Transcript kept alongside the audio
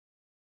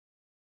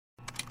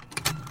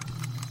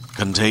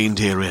Contained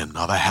herein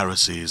are the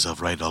heresies of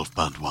Radolf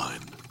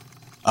Burntwine,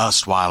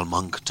 erstwhile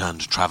monk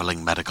turned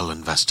traveling medical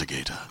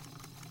investigator.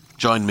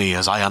 Join me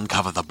as I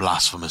uncover the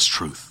blasphemous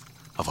truth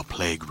of a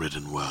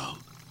plague-ridden world,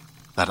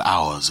 that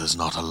ours is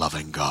not a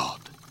loving God,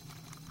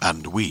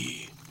 and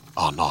we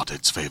are not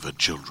its favored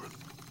children.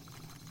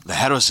 The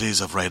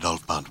heresies of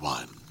Radolf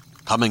Burntwine,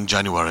 coming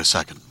January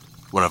 2nd,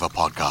 wherever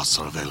podcasts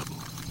are available.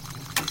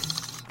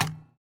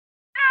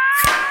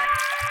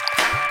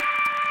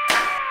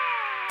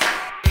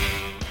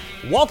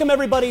 Welcome,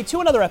 everybody, to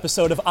another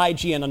episode of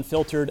IGN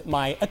Unfiltered,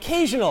 my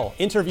occasional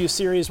interview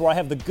series where I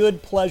have the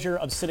good pleasure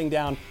of sitting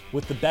down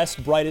with the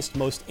best, brightest,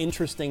 most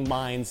interesting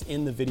minds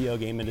in the video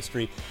game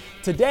industry.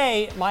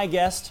 Today, my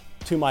guest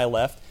to my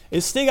left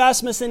is Stig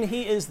Asmussen.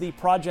 He is the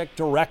project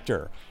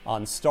director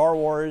on Star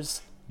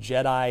Wars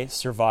Jedi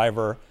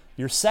Survivor.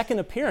 Your second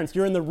appearance.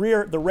 You're in the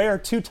rare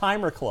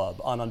two-timer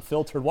club on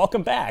Unfiltered.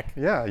 Welcome back.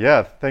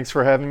 Yeah. Thanks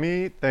for having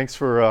me. Thanks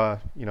for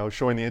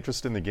showing the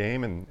interest in the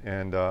game,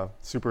 and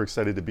super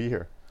excited to be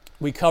here.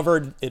 We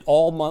covered it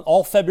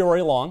all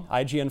February long.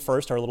 IGN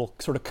First, our little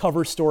sort of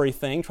cover story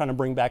thing, trying to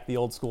bring back the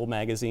old school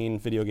magazine,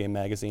 video game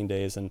magazine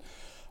days. And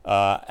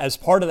as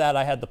part of that,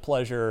 I had the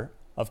pleasure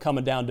of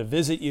coming down to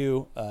visit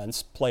you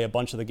and play a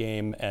bunch of the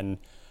game. And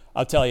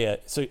I'll tell you,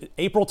 so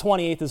April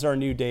 28th is our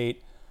new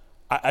date.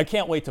 I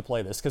can't wait to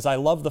play this because I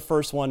love the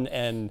first one,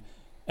 and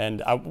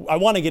I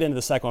want to get into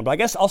the second one. But I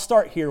guess I'll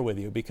start here with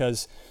you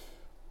because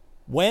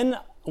when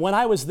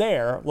I was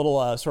there, a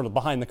little sort of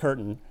behind the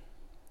curtain,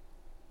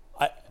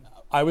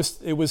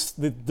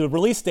 the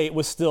release date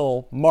was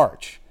still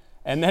March,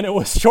 and then it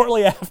was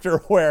shortly after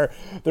where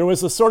there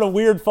was a sort of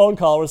weird phone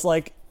call. It was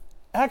like,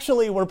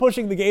 actually, we're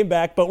pushing the game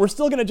back, but we're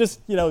still going to just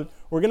we're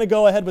going to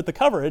go ahead with the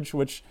coverage,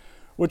 which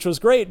was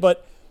great,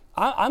 but.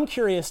 I'm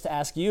curious to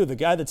ask you, the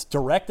guy that's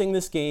directing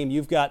this game,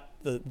 you've got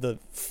the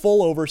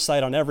full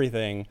oversight on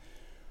everything.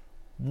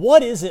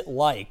 What is it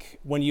like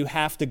when you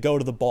have to go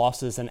to the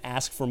bosses and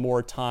ask for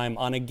more time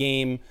on a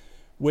game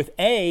with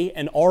A,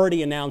 an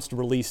already announced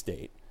release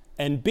date,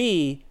 and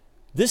B,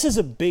 this is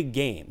a big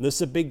game. This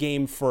is a big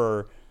game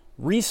for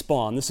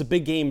Respawn. This is a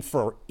big game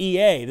for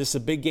EA. This is a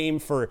big game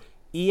for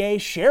EA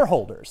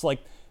shareholders. Like,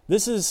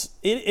 this is,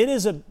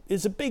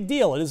 it's a big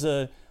deal. It is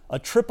a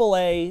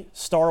AAA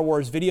Star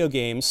Wars video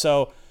game.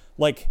 So,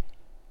 like,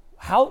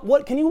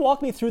 what can you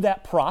walk me through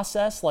that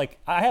process? Like,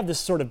 I have this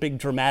sort of big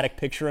dramatic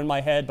picture in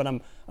my head, but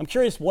I'm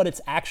curious what it's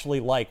actually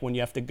like when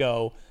you have to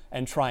go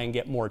and try and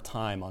get more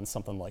time on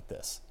something like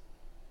this.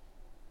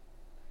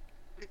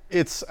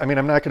 I'm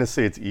not going to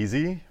say it's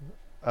easy.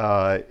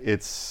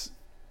 There's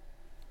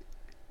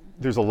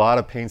a lot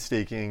of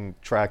painstaking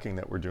tracking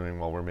that we're doing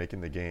while we're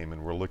making the game,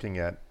 and we're looking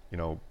at,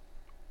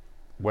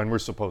 when we're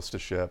supposed to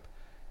ship.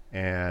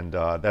 And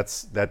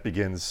that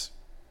begins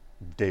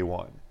day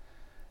one.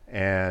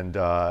 And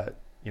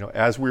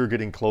as we were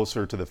getting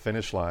closer to the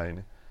finish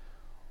line,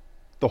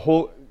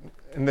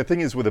 and the thing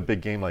is with a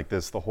big game like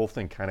this, the whole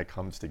thing kind of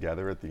comes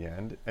together at the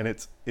end, and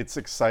it's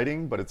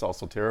exciting, but it's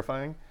also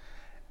terrifying.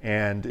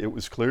 And it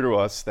was clear to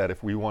us that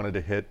if we wanted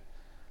to hit,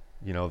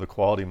 the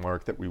quality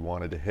mark that we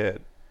wanted to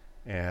hit,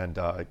 and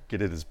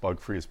get it as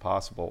bug-free as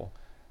possible,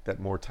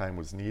 that more time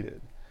was needed.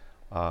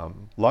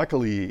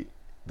 Luckily,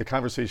 the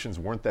conversations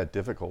weren't that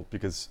difficult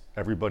because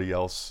everybody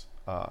else,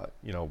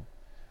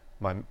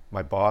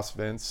 my boss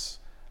Vince,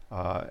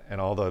 and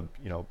all the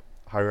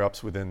higher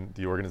ups within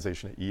the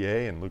organization at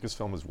EA and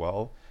Lucasfilm as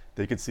well,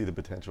 they could see the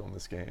potential in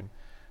this game.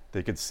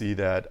 They could see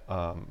that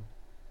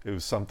it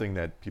was something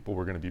that people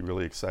were going to be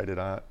really excited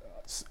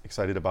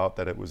about.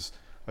 That it was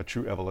a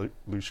true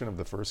evolution of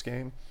the first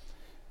game,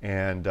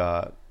 and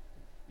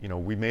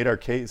we made our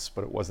case,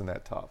 but it wasn't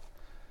that tough.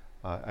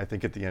 I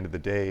think at the end of the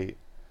day,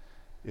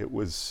 it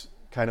was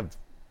kind of,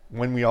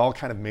 when we all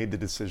kind of made the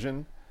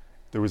decision,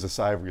 there was a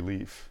sigh of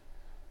relief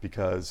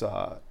because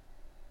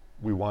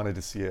we wanted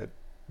to see it.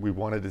 We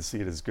wanted to see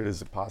it as good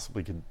as it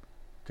possibly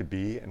could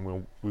be,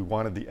 and we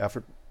wanted the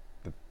effort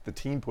that the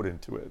team put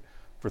into it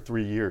for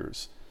 3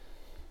 years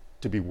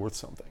to be worth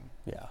something.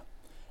 Yeah.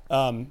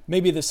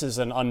 Maybe this is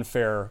an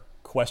unfair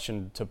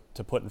question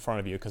to put in front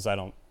of you because I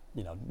don't,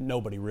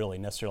 nobody really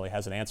necessarily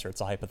has an answer.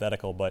 It's a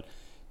hypothetical, but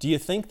do you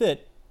think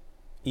that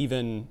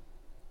even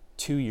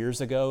 2 years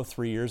ago,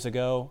 3 years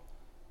ago,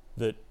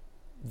 that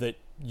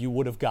you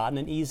would have gotten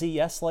an easy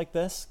yes like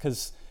this?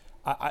 Because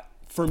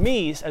for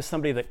me, as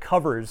somebody that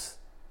covers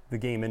the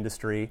game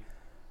industry,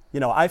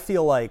 I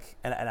feel like,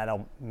 and I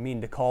don't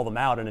mean to call them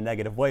out in a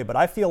negative way, but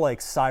I feel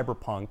like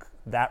Cyberpunk,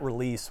 that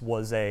release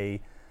was kind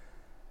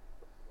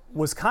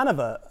of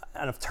a, I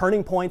don't know if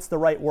turning point's the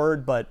right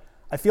word, but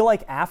I feel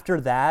like after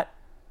that,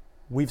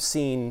 we've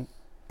seen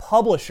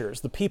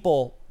publishers, the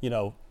people,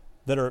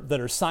 that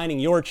are signing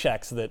your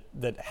checks that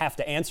have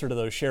to answer to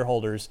those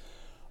shareholders,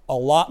 a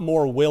lot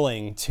more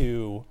willing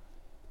to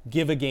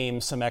give a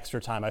game some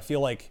extra time. I feel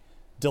like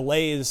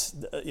delays,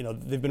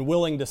 they've been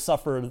willing to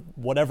suffer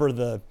whatever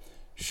the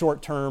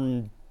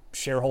short-term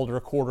shareholder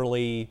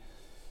quarterly,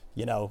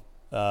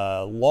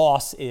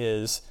 loss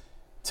is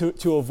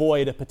to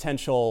avoid a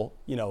potential,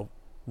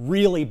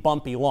 really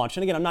bumpy launch.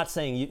 And again, I'm not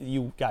saying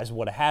you guys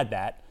would have had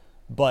that,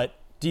 but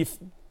do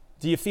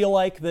you feel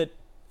like that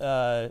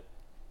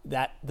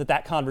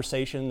that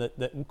conversation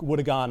that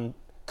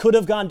could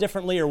have gone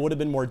differently, or would have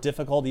been more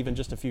difficult even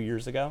just a few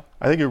years ago?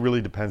 I think it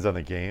really depends on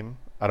the game.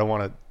 I don't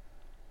want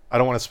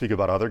to speak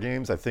about other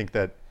games. I think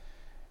that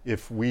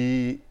if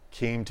we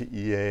came to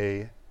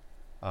EA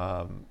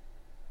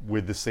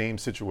with the same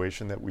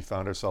situation that we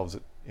found ourselves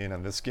in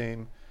on this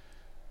game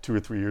 2 or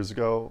 3 years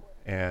ago,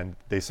 and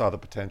they saw the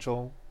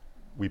potential,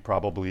 we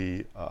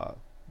probably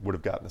would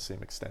have gotten the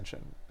same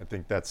extension. I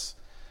think that's.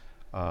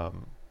 I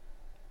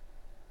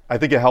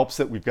think it helps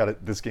that we've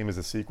got this game as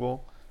a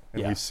sequel,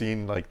 and we've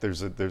seen like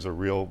there's a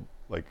real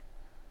like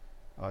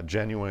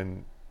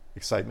genuine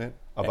excitement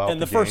about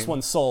and the game. first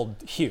one sold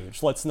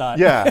huge. Let's not.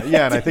 Yeah,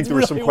 and I think there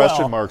were some really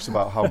question well. marks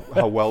about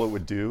how well it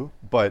would do,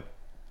 but.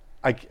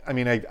 I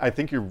mean, I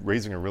think you're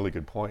raising a really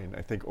good point.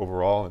 I think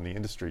overall in the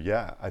industry,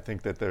 I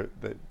think that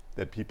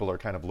that people are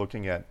kind of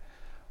looking at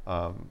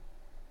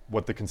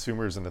what the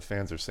consumers and the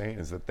fans are saying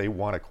is that they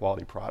want a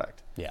quality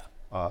product. Yeah.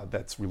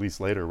 That's released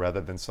later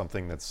rather than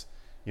something that's,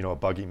 a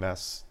buggy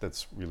mess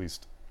that's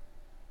released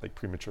like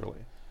prematurely.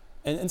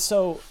 And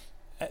so,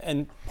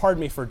 and pardon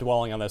me for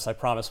dwelling on this. I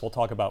promise we'll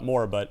talk about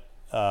more, but.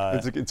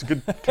 It's a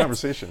good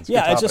conversation. It's a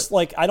yeah, good it's just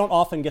like I don't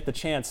often get the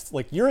chance.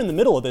 Like you're in the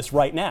middle of this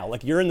right now.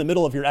 Like you're in the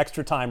middle of your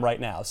extra time right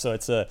now. So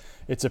it's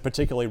a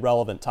particularly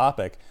relevant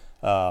topic.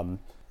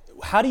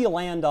 How do you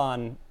land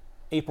on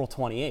April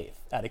 28th?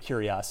 Out of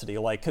curiosity,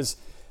 like because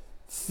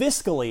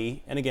fiscally,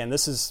 and again,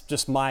 this is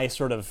just my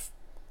sort of,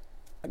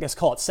 I guess,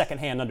 call it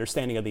secondhand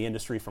understanding of the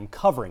industry from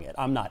covering it.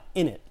 I'm not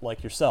in it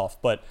like yourself,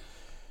 but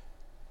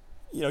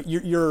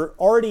you're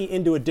already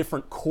into a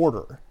different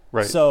quarter.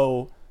 Right.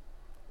 So.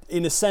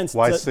 In a sense,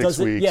 why does 6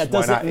 it, weeks? yeah,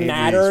 does it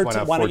matter?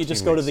 Why don't you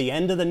just go to weeks? the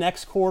end of the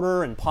next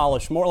quarter and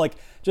polish more? Like,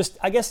 just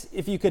I guess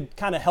if you could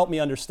kind of help me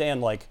understand,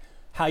 like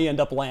how you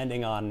end up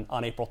landing on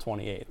April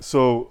 28th.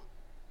 So,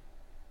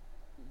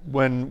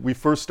 when we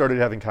first started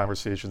having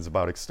conversations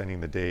about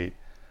extending the date,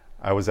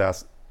 I was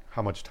asked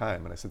how much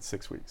time, and I said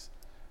 6 weeks.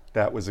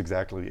 That was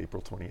exactly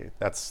April 28th.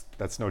 That's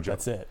no joke.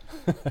 That's it.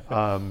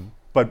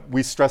 But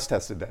we stress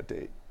tested that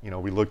date.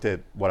 We looked at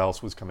what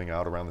else was coming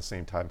out around the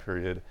same time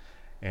period.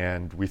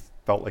 And we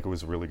felt like it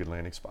was a really good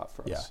landing spot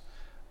for us.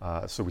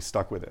 Yeah. So we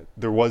stuck with it.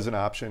 There was an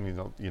option,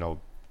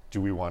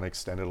 do we want to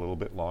extend it a little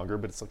bit longer?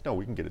 But it's like, no,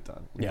 we can get it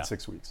done. We need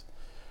 6 weeks.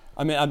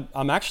 I mean,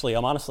 I'm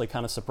honestly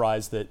kind of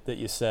surprised that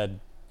you said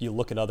you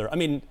look at other. I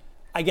mean,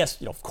 I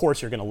guess of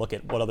course you're going to look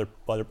at what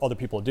other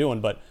people are doing,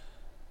 but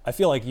I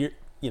feel like I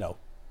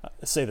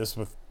say this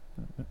with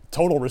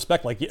total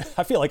respect. Like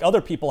I feel like other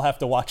people have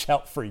to watch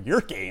out for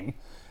your game.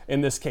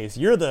 In this case,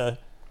 you're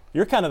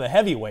kind of the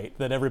heavyweight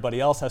that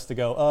everybody else has to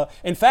go.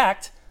 In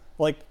fact,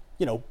 we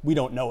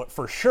don't know it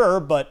for sure,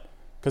 but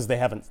because they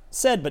haven't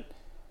said, but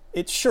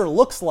it sure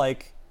looks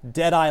like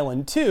Dead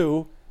Island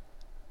 2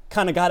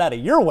 kind of got out of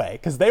your way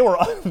because they were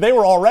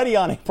already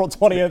on April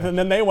 20th, and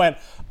then they went,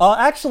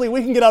 actually,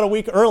 we can get out a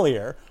week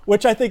earlier,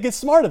 which I think is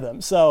smart of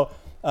them. So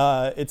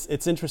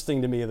it's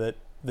interesting to me that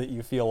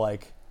you feel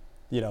like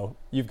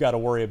you've got to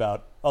worry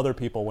about other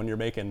people when you're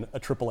making a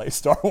AAA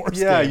Star Wars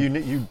game.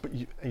 Yeah,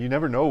 you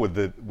never know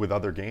with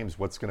other games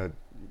what's going to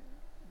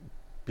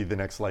be the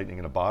next lightning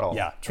in a bottle.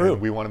 Yeah, true.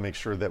 And we want to make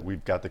sure that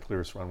we've got the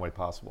clearest runway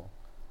possible.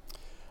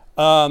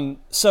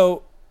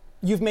 So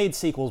you've made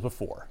sequels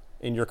before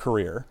in your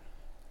career.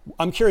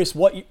 I'm curious,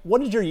 what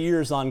did your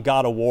years on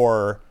God of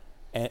War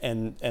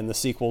and the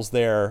sequels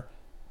there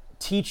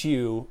teach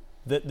you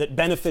that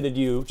benefited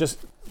you just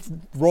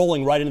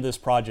rolling right into this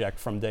project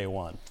from day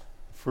one?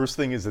 First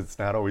thing is it's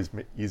not always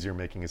easier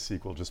making a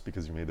sequel just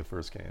because you made the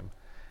first game.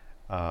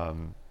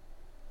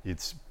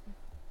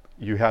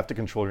 You have to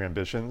control your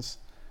ambitions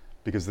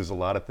because there's a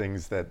lot of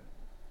things that,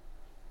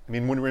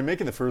 when we were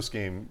making the first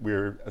game, we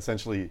were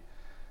essentially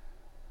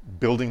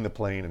building the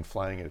plane and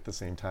flying it at the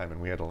same time,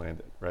 and we had to land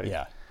it, right?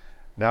 Yeah.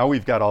 Now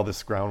we've got all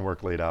this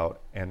groundwork laid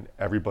out, and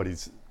everybody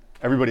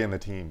on the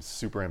team's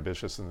super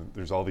ambitious, and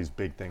there's all these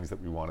big things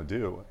that we want to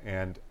do.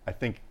 And I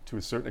think to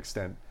a certain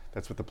extent,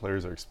 that's what the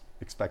players are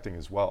expecting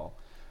as well.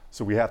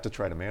 So we have to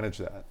try to manage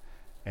that.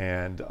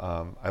 And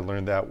I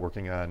learned that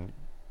working on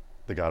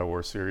the God of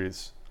War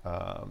series.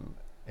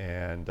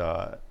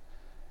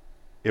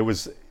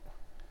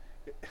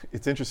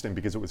 It's interesting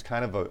because it was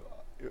kind of a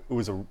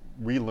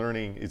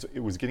relearning.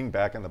 It was getting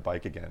back on the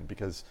bike again,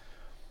 because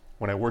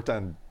when I worked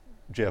on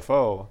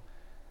JFO,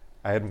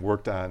 I hadn't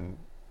worked on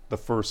the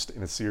first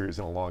in a series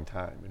in a long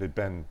time. It had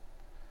been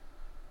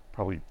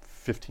probably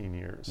 15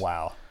 years.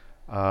 Wow.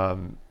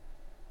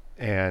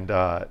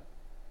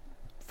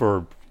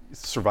 For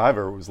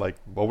Survivor, it was like,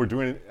 well,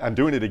 I'm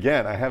doing it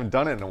again. I haven't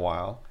done it in a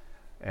while.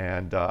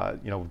 And,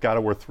 God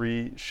of War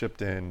 3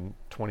 shipped in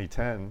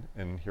 2010,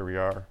 and here we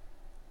are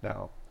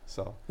now.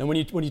 So. And when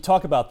you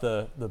talk about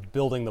the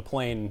building the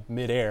plane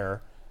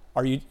midair,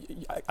 are you?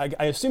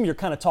 I assume you're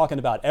kind of talking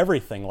about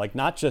everything, like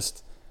not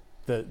just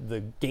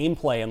the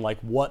gameplay and like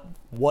what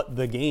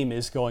the game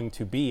is going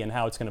to be and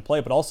how it's going to play,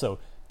 but also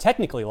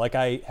technically, like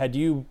had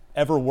you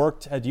ever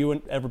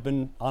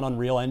been on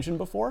Unreal Engine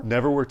before?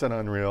 Never worked on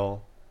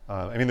Unreal.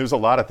 I mean, there's a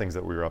lot of things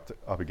that we were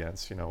up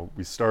against. You know,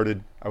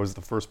 I was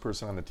the first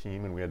person on the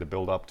team, and we had to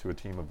build up to a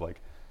team of, like,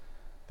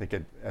 I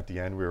think at the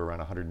end we were around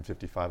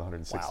 155,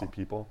 160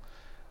 people.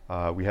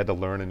 We had to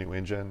learn a new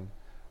engine.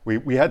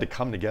 We had to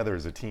come together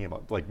as a team.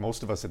 Like,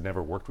 most of us had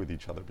never worked with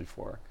each other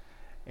before.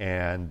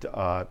 And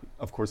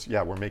of course,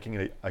 yeah, we're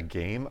making a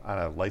game on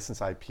a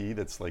licensed IP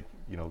that's, like,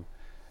 you know,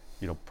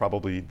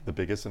 probably the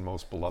biggest and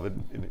most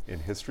beloved in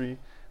history.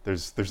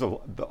 There's a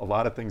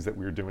lot of things that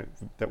we were doing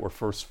that were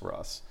first for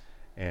us.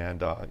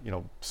 And you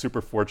know,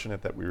 super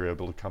fortunate that we were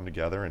able to come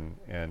together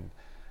and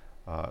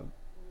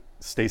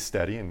stay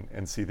steady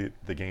and see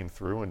the game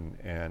through.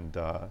 And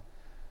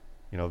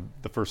you know,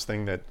 the first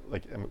thing that,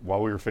 like,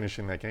 while we were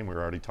finishing that game, we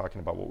were already talking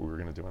about what we were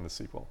going to do in the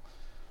sequel.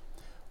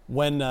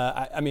 When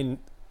I mean,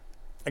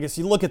 I guess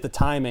you look at the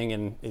timing,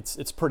 and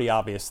it's pretty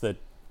obvious that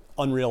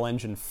Unreal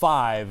Engine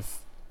 5,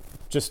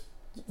 just,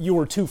 you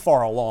were too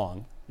far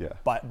along. Yeah.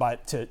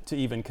 To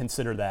even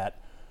consider that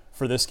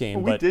for this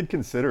game. Well, we did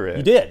consider it.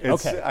 You did?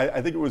 Okay.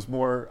 I think it was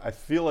more, I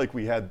feel like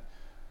we had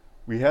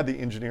the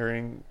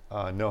engineering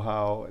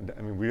know-how. And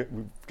I mean,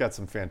 we've got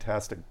some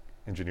fantastic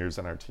engineers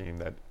on our team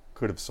that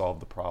could have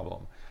solved the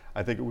problem.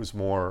 I think it was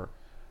more,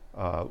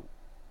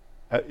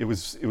 it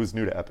was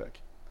new to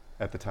Epic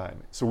at the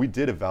time. So we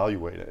did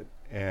evaluate it,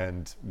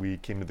 and we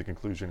came to the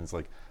conclusion, it's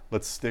like,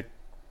 let's stick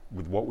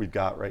with what we've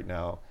got right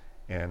now,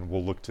 and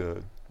we'll look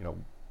to, you know,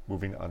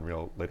 moving to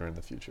Unreal later in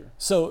the future.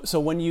 So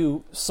when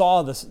you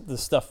saw the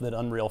stuff that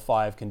Unreal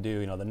 5 can do,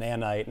 you know, the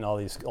nanite and all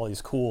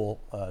these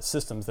cool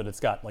systems that it's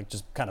got, like,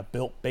 just kind of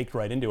baked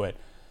right into it,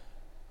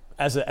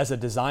 as a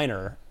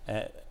designer,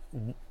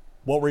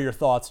 what were your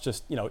thoughts?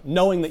 Just, you know,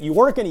 knowing that you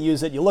weren't going to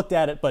use it, you looked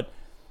at it, but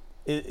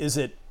is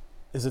it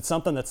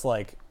something that's,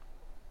 like,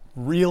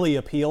 really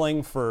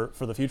appealing for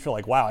the future?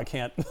 Like, wow, I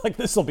can't, like,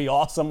 this will be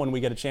awesome when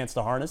we get a chance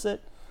to harness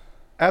it.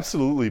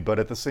 Absolutely, but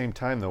at the same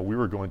time, though, we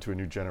were going to a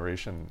new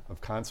generation of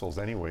consoles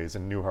anyways,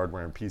 and new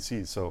hardware and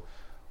PCs. So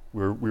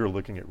we were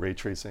looking at ray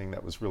tracing.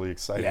 That was really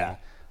exciting. Yeah.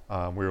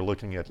 We were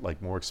looking at,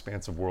 like, more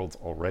expansive worlds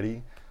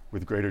already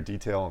with greater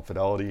detail and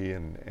fidelity,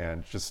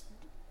 and just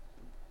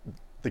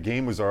the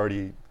game was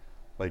already,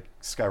 like,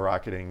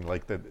 skyrocketing,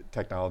 like, the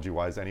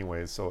technology-wise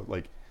anyways. So,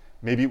 like,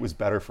 maybe it was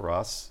better for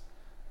us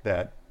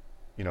that,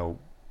 you know,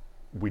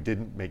 we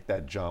didn't make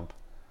that jump.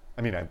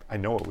 I mean, I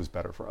know it was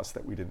better for us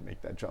that we didn't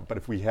make that jump. But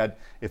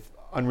if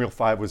Unreal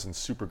 5 was in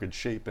super good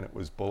shape and it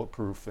was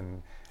bulletproof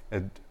and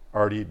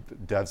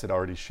devs had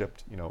already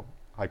shipped, you know,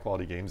 high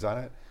quality games on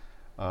it,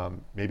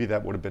 maybe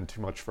that would have been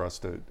too much for us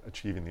to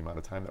achieve in the amount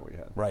of time that we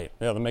had. Right.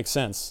 Yeah, that makes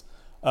sense.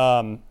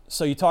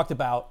 So you talked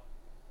about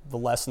the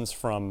lessons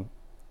from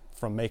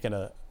making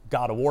a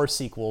God of War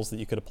sequels that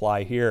you could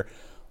apply here.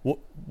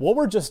 What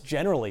were just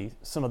generally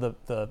some of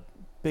the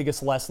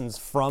biggest lessons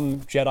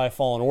from Jedi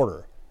Fallen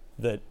Order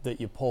that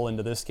you pull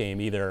into this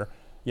game? Either,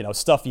 you know,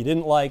 stuff you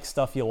didn't like,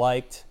 stuff you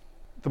liked?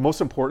 The most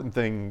important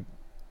thing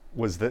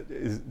was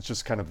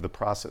just kind of the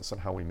process on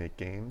how we make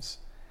games.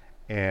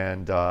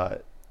 And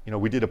you know,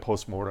 we did a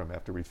post-mortem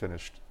after we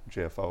finished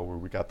JFO, where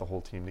we got the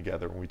whole team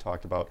together and we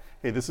talked about,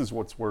 hey, this is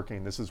what's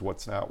working, this is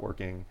what's not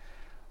working.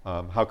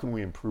 How can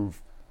we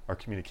improve our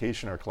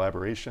communication, our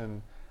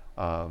collaboration?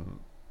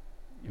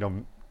 You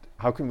know,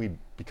 how can we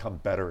become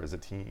better as a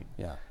team?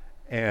 Yeah.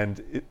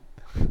 And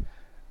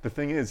the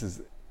thing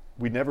is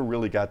we never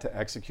really got to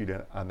execute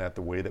on that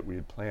the way that we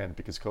had planned,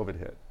 because COVID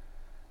hit,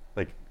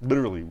 like,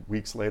 literally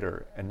weeks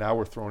later, and now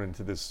we're thrown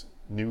into this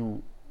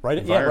new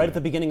environment. Yeah, right at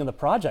the beginning of the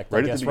project,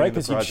 I guess, right?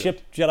 Because you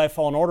shipped Jedi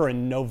Fallen Order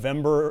in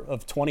November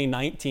of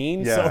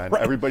 2019. Yeah, so, and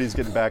right. Everybody's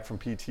getting back from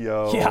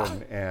PTO, Yeah.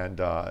 and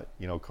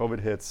you know, COVID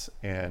hits,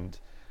 and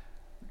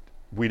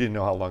we didn't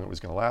know how long it was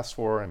going to last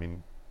for. I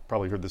mean,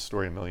 probably heard this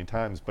story a million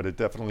times, but it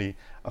definitely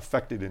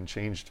affected and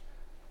changed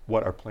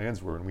what our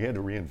plans were, and we had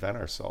to reinvent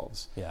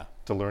ourselves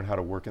to learn how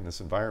to work in this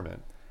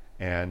environment.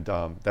 And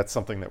that's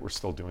something that we're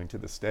still doing to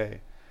this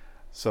day.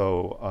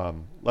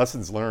 So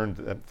lessons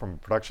learned from a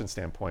production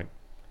standpoint,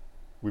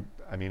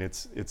 I mean,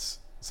 it's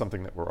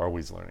something that we're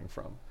always learning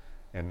from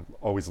and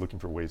always looking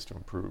for ways to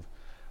improve.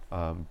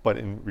 But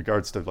in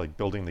regards to, like,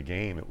 building the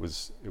game, it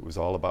was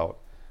all about,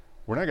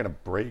 we're not going to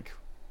break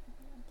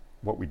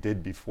what we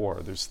did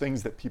before. There's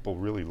things that people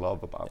really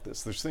love about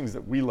this. There's things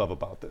that we love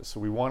about this. So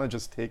we want to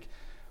just take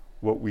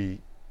what we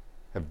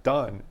have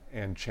done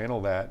and channel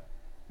that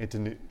into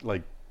new,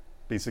 like,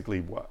 basically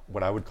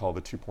what I would call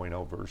the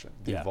 2.0 version,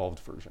 the evolved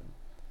version.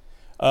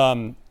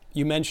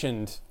 You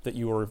mentioned that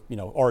you were, you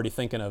know, already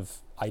thinking of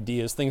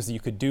ideas, things that you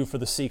could do for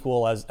the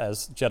sequel as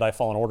Jedi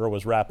Fallen Order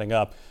was wrapping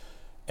up,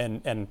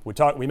 and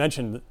we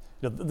mentioned,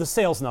 you know, the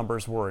sales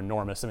numbers were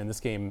enormous. I mean, this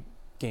game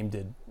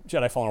did,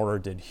 Jedi Fallen Order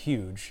did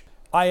huge.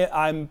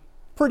 I'm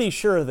pretty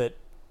sure that,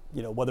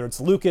 you know, whether it's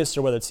Lucas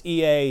or whether it's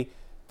EA,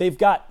 they've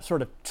got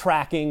sort of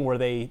tracking where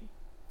they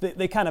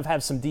kind of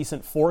have some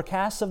decent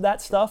forecasts of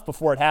that stuff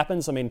before it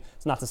happens. I mean,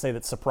 it's not to say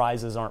that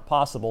surprises aren't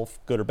possible,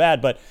 good or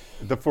bad, but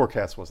the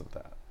forecast wasn't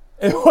that.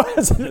 It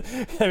was.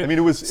 I mean,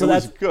 it was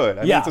good.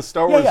 I mean, it's a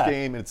Star Wars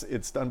game.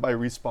 It's done by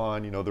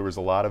Respawn. You know, there was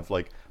a lot of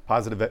like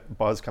positive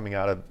buzz coming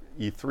out of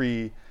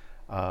E3,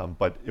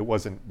 but it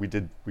wasn't.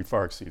 We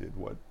far exceeded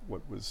what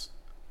was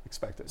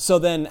expected. So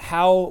then,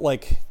 how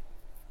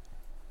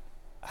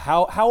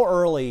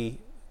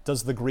early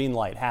does the green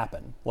light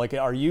happen? Like,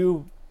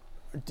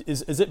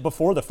 is it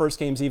before the first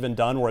game's even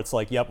done, where it's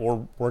like, yep,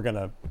 we're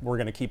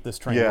gonna keep this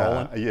train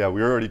rolling? Yeah,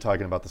 we were already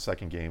talking about the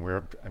second game.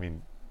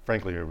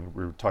 Frankly,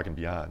 we were talking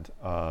beyond.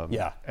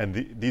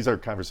 And these are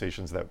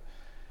conversations that,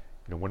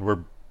 you know, when we're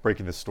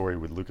breaking this story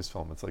with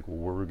Lucasfilm, it's like, well,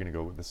 where are we going to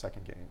go with the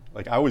second game?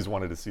 Like, I always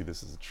wanted to see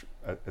this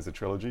as a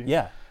trilogy.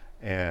 Yeah.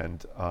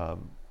 And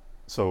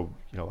so,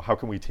 you know, how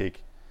can we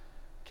take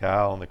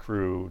Cal and the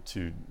crew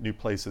to new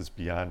places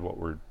beyond what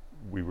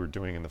we were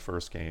doing in the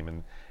first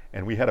game?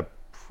 And we had a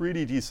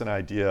pretty decent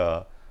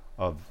idea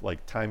of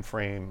like time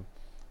frame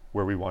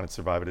where we wanted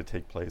Survivor to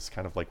take place,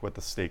 kind of like what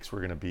the stakes were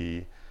going to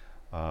be,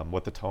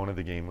 what the tone of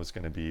the game was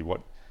going to be,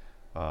 what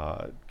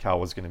Cal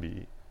was going to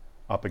be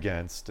up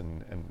against,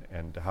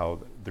 and how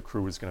the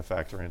crew was going to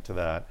factor into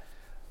that.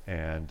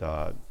 And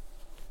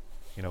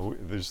you know,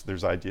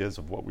 there's ideas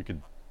of what we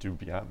could do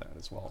beyond that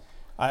as well.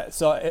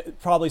 So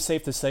it's probably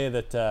safe to say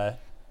that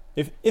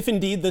if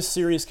indeed this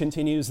series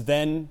continues,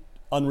 then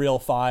Unreal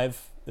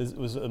 5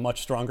 was a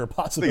much stronger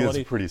possibility. I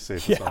think it's a pretty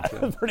safe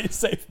assumption. A pretty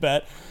safe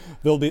bet.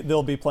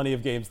 There'll be plenty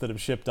of games that have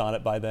shipped on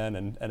it by then,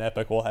 and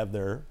Epic will have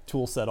their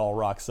tool set all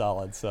rock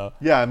solid. So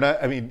yeah,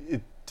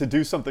 to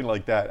do something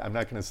like that, I'm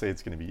not going to say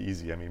it's going to be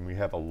easy. I mean, we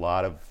have a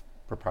lot of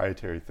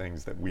proprietary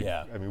things that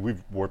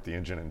we've warped the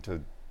engine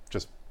into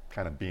just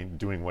kind of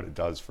doing what it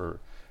does for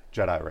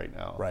Jedi right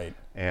now. Right.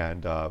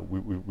 And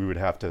we would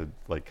have to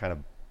like kind of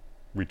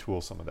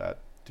retool some of that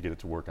to get it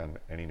to work on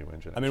any new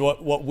engine. I mean,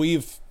 what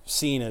we've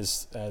seen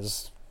as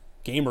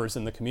gamers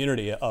in the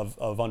community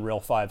of Unreal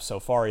 5 so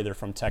far, either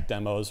from tech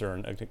demos or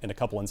in a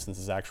couple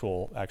instances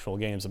actual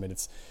games. I mean,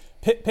 it's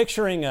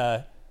picturing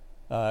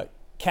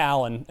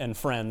Cal and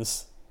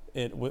friends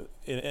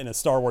in a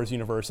Star Wars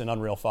universe in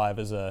Unreal 5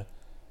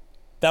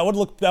 that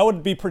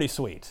would be pretty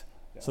sweet.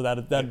 Yeah. So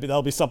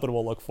that'll be something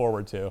we'll look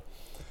forward to.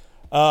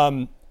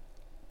 Kind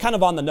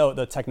of on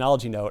the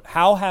technology note,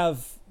 how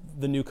have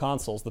the new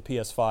consoles, the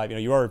PS5, you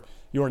know,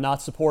 you are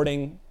not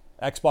supporting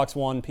Xbox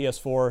One,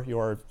 PS4, you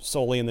are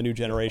solely in the new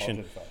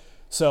generation.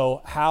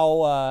 So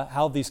how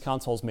have these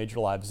consoles made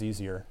your lives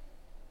easier?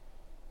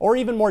 Or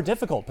even more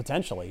difficult,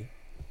 potentially?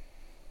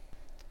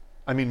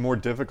 I mean, more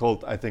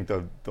difficult, I think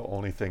the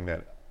only thing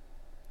that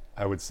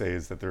I would say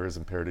is that there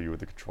isn't parity with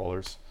the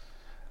controllers.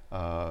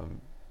 I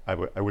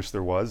wish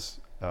there was.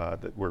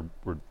 That we're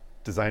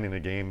designing a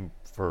game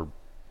for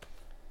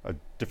a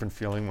different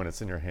feeling when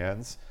it's in your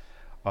hands.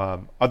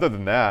 Other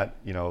than that,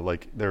 you know,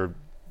 like the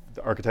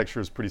architecture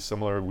is pretty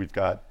similar. We've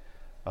got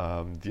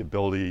the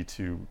ability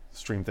to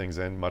stream things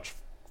in much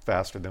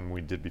faster than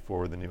we did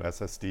before with the new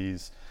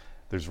SSDs.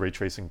 There's ray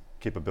tracing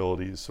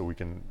capabilities, so we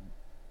can,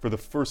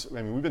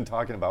 we've been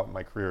talking about in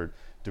my career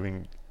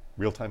doing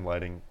real-time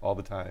lighting all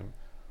the time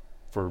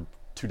for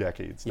 2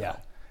 decades now. Yeah.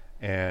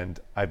 And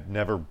I've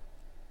never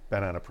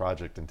been on a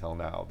project until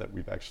now that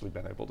we've actually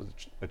been able to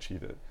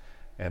achieve it.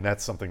 And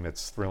that's something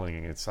that's thrilling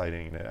and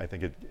exciting. And I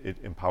think it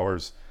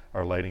empowers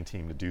our lighting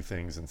team to do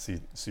things and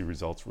see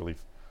results really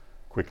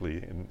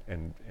quickly.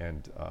 And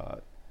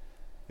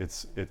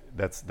that's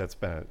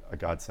been a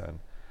godsend.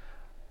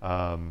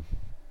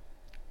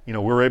 You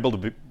know, we're able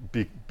to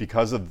be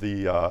because of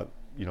the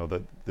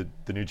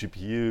the new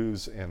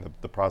GPUs and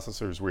the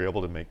processors. We're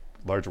able to make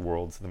larger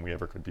worlds than we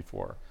ever could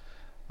before.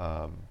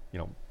 You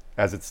know,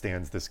 as it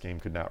stands, this game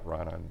could not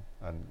run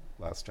on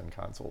last gen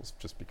consoles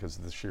just because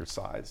of the sheer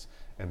size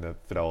and the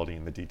fidelity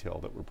and the detail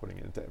that we're putting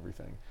into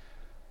everything.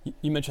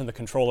 You mentioned the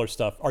controller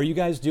stuff. Are you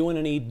guys doing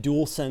any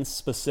DualSense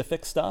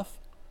specific stuff?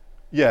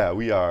 Yeah,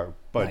 we are,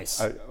 but nice.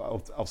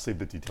 I'll save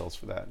the details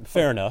for that.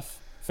 Fair enough.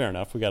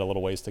 We got a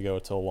little ways to go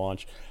till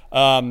launch.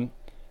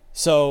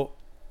 So,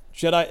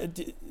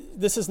 Jedi,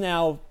 this is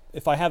now,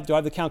 do I have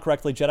the count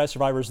correctly? Jedi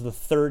Survivor is the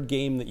 3rd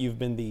game that you've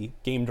been the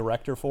game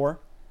director for?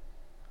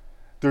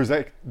 There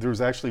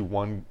was actually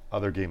one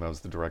other game I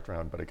was the director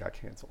on, but it got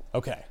canceled.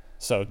 Okay,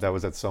 so that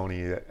was at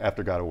Sony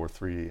after God of War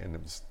 3, and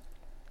it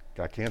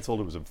got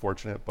canceled. It was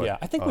unfortunate, but yeah,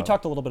 I think we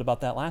talked a little bit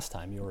about that last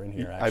time you were in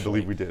here. Actually, I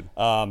believe we did.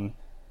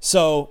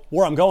 So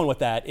where I'm going with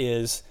that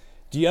is,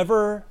 do you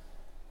ever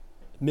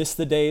miss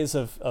the days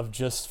of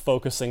just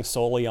focusing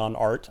solely on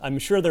art? I'm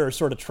sure there are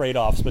sort of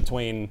trade-offs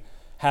between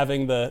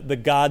having the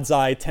God's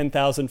eye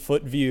 10,000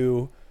 foot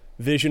view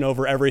vision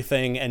over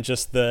everything and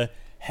just the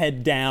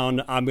head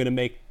down, I'm going to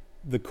make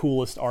the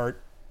coolest art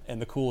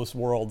and the coolest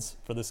worlds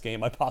for this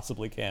game I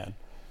possibly can.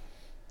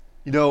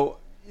 You know,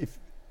 if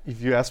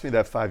you asked me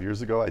that 5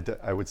 years ago,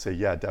 I would say,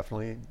 yeah,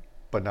 definitely,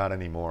 but not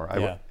anymore.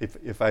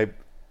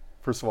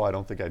 First of all, I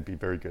don't think I'd be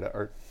very good at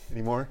art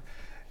anymore.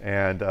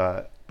 And,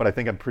 but I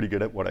think I'm pretty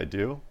good at what I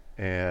do,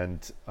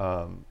 and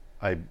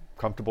I'm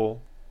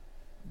comfortable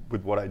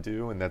with what I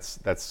do. And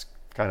that's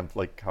kind of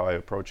like how I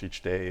approach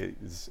each day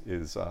is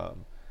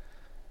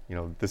you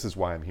know, this is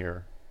why I'm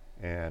here.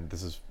 and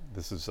this is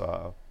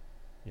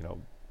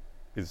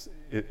is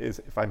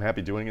if I'm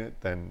happy doing it,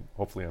 then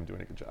hopefully I'm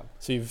doing a good job.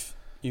 So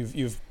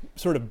you've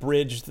sort of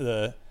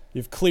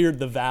you've cleared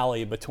the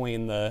valley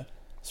between the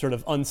sort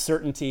of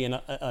uncertainty and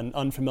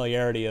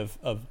unfamiliarity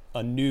of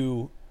a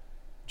new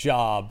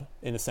job,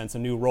 in a sense, a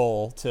new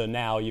role, to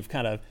now you've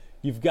got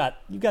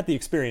the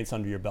experience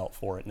under your belt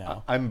for it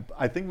now.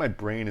 I think my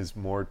brain is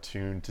more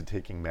tuned to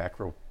taking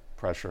macro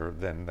pressure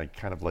than like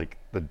kind of like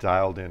the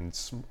dialed in,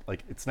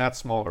 like it's not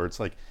smaller. It's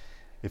like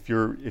if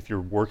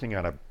you're working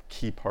on a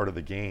key part of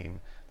the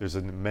game, there's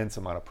an immense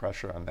amount of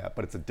pressure on that,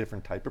 but it's a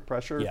different type of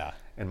pressure. Yeah.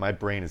 And my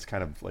brain is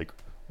kind of like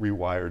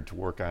rewired to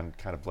work on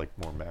kind of like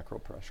more macro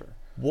pressure.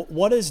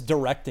 What is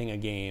directing a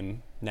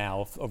game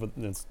now? Over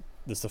this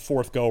is the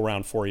fourth go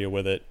around for you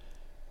with it.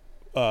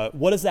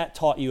 What has that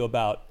taught you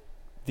about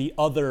the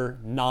other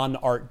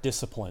non-art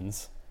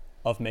disciplines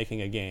of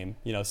making a game?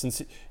 You know,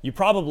 since you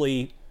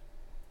probably,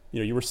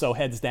 you were so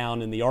heads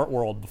down in the art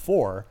world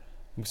before,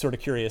 I'm sort of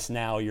curious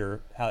now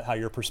how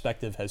your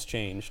perspective has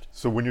changed.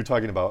 So when you're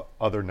talking about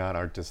other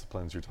non-art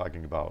disciplines, you're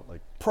talking about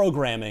like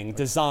programming,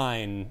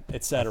 design,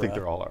 etc. I think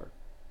they're all art.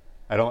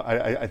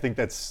 I think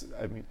that's,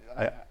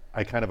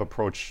 I kind of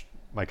approach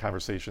my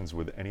conversations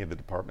with any of the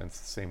departments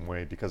the same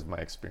way because of my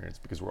experience,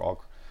 because we're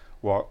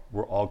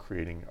all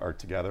creating art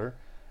together.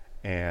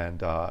 And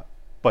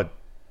but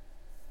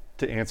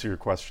to answer your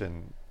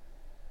question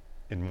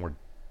in more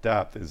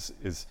depth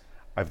is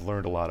I've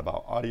learned a lot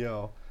about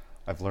audio.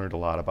 I've learned a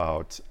lot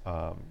about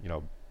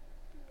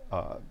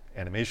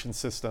animation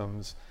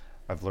systems.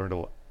 I've learned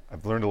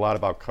a lot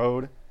about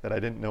code that I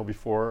didn't know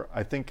before.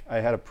 I think I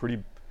had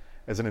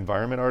as an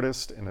environment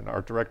artist and an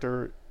art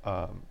director,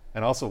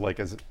 and also like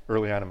as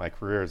early on in my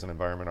career as an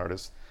environment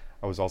artist,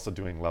 I was also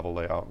doing level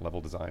layout and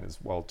level design as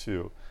well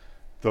too.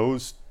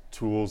 Those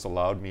tools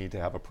allowed me to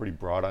have a pretty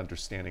broad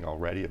understanding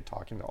already of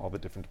talking to all the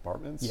different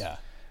departments. Yeah.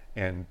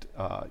 And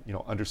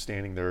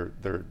understanding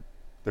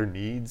their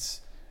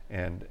needs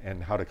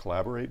and how to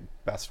collaborate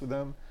best with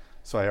them.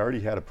 So I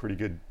already had a pretty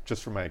good,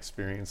 just from my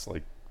experience,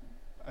 like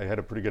I had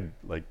a pretty good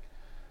like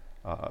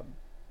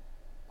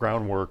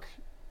groundwork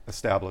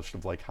established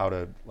of like how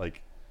to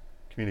like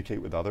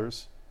communicate with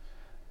others.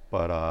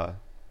 But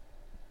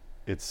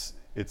it's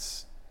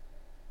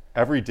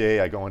every day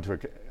I go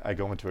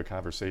into a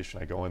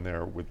conversation, I go in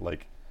there with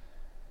like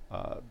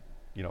an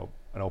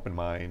open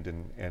mind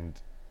and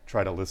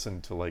try to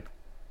listen to like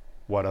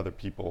what other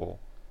people,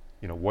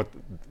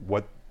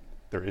 what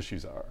their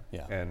issues are.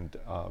 Yeah. And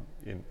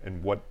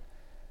what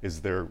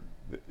is their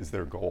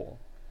goal,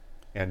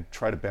 and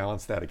try to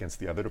balance that against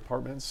the other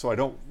departments. So I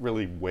don't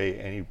really weigh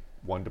any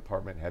one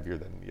department heavier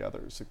than the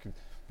others,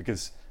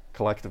 because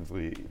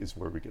collectively is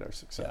where we get our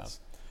success.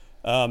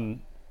 Yeah.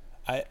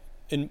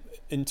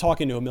 In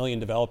talking to a million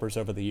developers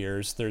over the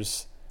years,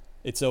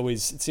 it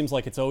seems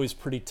like it's always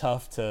pretty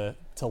tough to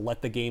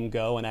let the game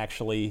go and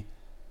actually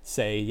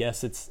say,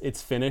 yes,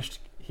 it's finished,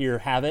 here,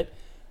 have it.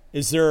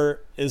 Is there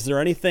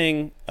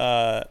anything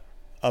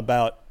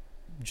about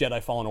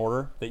Jedi Fallen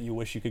Order that you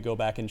wish you could go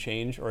back and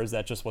change, or is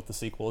that just what the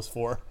sequel is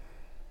for?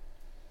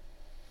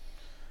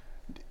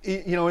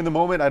 In the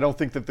moment, I don't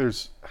think that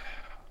there's.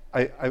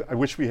 I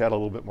wish we had a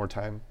little bit more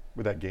time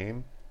with that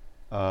game,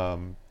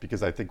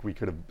 because I think we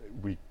could have.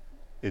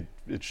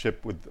 It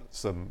shipped with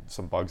some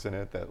bugs in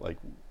it that like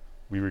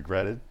we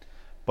regretted,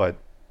 but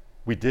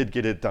we did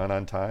get it done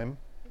on time,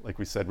 like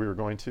we said we were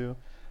going to.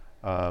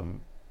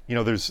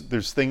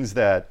 There's things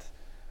that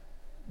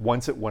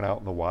once it went out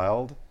in the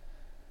wild,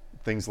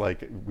 things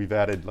like we've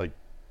added like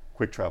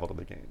quick travel to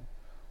the game.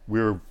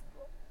 We're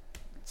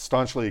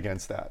staunchly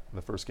against that in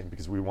the first game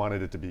because we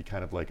wanted it to be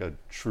kind of like a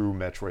true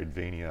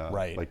Metroidvania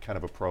like kind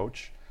of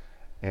approach,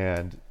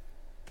 and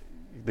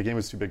the game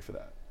was too big for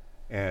that.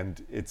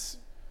 And it's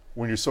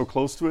when you're so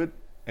close to it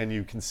and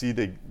you can see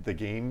the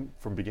game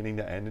from beginning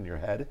to end in your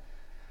head,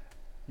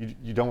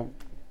 you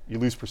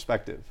lose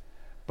perspective.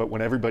 But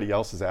when everybody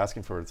else is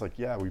asking for it, it's like,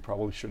 yeah, we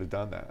probably should have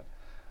done that.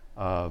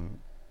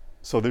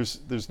 So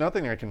there's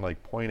nothing I can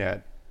like point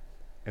at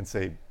and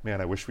say,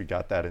 man, I wish we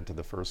got that into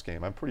the first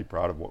game. I'm pretty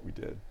proud of what we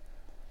did.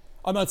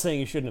 I'm not saying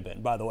you shouldn't have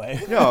been, by the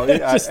way. No, I'm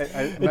not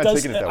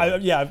taking it that way.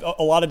 Yeah,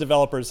 a lot of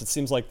developers, it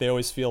seems like they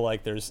always feel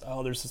like there's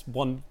this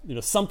one,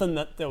 something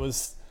that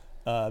was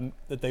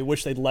that they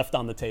wish they'd left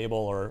on the table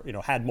or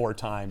had more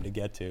time to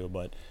get to.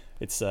 But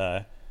it's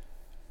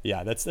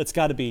that's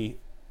got to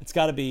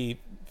be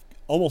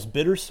almost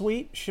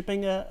bittersweet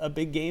shipping a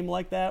big game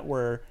like that,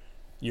 where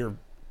you're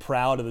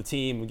proud of the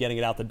team getting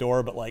it out the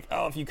door, but like,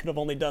 if you could have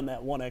only done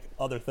that one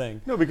other thing.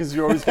 No, because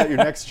you always got your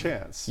next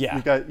chance. Yeah.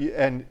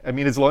 And I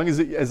mean, as long as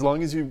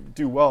you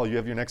do well, you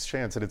have your next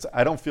chance. And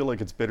I don't feel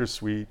like it's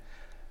bittersweet,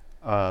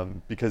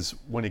 because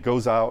when it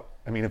goes out,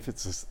 I mean, if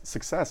it's a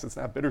success, it's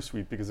not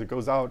bittersweet because it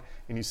goes out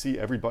and you see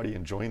everybody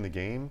enjoying the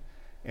game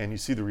and you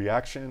see the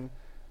reaction.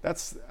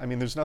 There's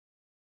nothing.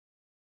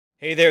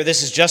 Hey there,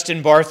 this is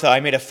Justin Bartha.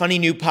 I made a funny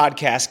new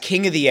podcast,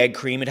 King of the Egg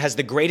Cream. It has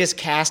the greatest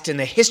cast in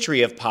the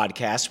history of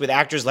podcasts with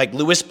actors like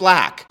Louis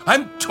Black.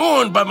 I'm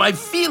torn by my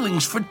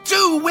feelings for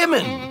two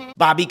women.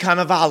 Bobby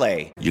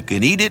Cannavale. You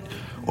can eat it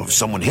Or if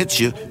someone hits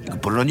you, you can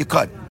put it on your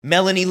cut.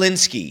 Melanie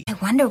Linsky. I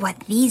wonder what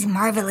these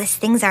marvelous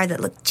things are that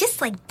look just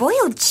like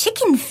boiled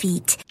chicken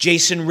feet.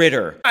 Jason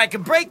Ritter. I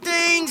can break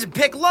things and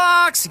pick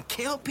locks and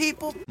kill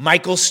people.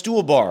 Michael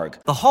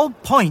Stuhlbarg. The whole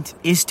point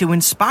is to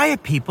inspire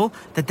people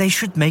that they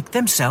should make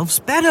themselves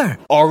better.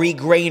 Ari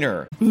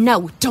Grainer.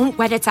 No, don't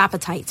whet its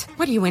appetite.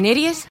 What are you, an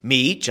idiot?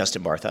 Me,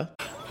 Justin Bartha.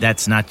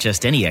 That's not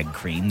just any egg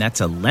cream, that's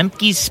a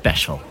Lemke's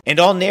special. And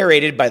all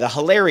narrated by the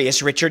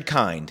hilarious Richard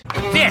Kind.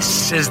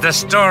 This is the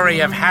story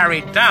of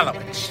Harry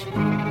Dalowitz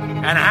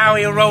and how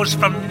he rose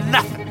from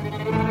nothing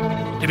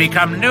to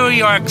become New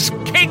York's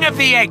King of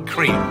the Egg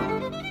Cream.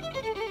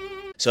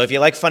 So if you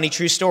like funny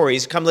true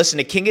stories, come listen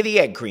to King of the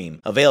Egg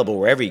Cream, available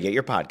wherever you get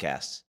your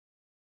podcasts.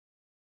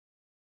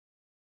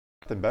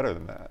 Nothing better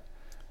than that.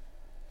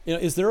 You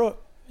know,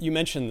 you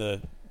mentioned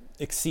the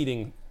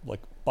exceeding, like,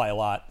 by a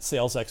lot,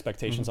 sales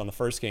expectations on the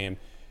first game.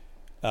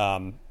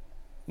 I'm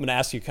going to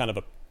ask you kind of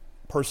a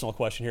personal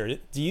question here.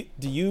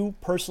 Do you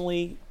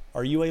personally,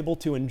 are you able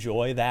to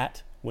enjoy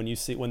that when you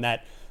see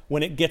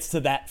when it gets to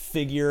that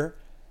figure,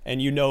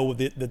 and you know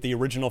that the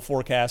original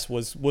forecast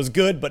was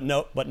good, but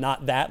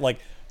not that? Like,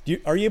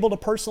 are you able to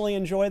personally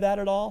enjoy that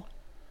at all?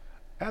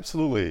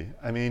 Absolutely.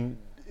 I mean,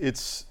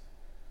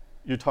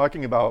 you're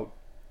talking about.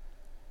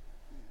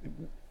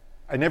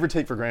 I never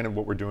take for granted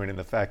what we're doing, and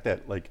the fact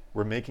that, like,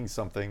 we're making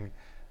something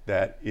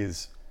that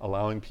is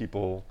allowing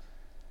people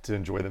to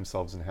enjoy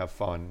themselves and have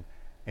fun,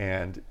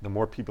 and the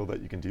more people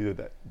that you can do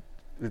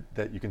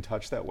that you can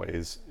touch that way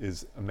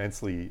is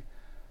immensely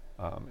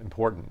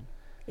important.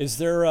 Is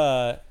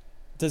there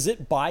does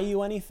it buy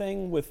you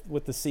anything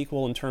with the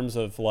sequel in terms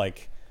of,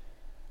 like,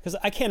 because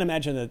I can't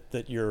imagine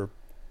that your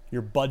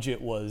budget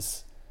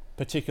was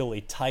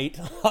particularly tight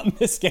on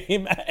this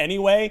game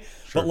anyway.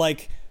 Sure.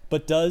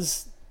 But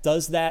does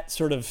that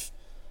sort of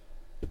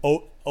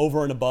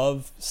over and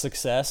above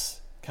success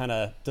kind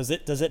of does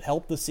it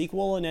help the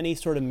sequel in any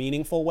sort of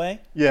meaningful way?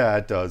 Yeah,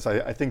 it does.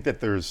 I think that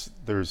there's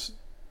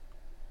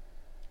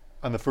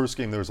on the first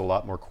game there was a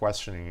lot more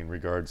questioning in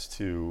regards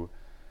to,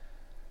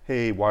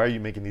 hey, why are you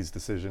making these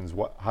decisions?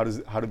 How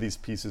do these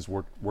pieces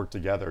work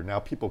together? Now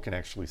people can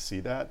actually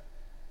see that.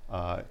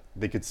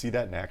 They could see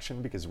that in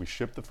action because we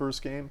shipped the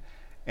first game,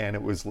 and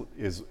it was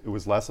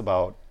less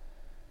about,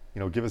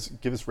 give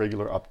us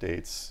regular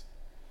updates,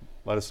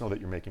 let us know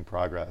that you're making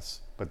progress.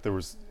 But it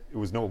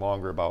was no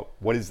longer about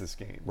what is this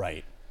game.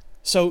 Right.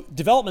 So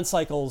development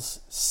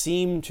cycles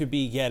seem to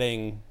be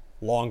getting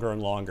longer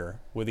and longer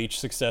with each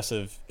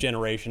successive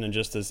generation, and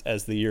just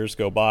as the years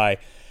go by.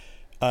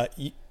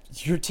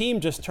 Your team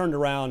just turned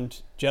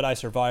around Jedi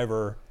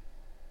Survivor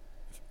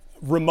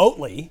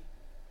remotely,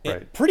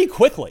 right, pretty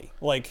quickly,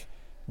 like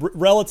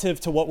relative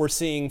to what we're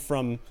seeing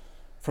from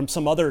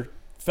some other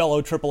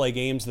fellow AAA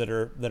games that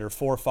are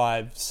 4,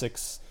 5,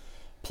 6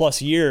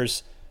 plus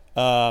years.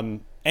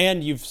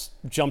 And you've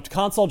jumped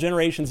console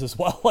generations as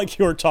well, like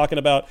you were talking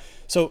about.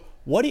 So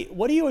what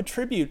do you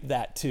attribute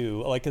that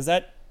to? Like, because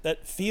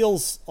that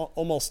feels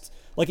almost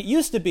like it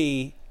used to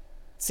be.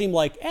 Seemed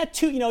like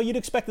you'd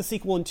expect the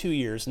sequel in 2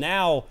 years.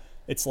 Now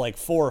it's like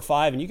 4 or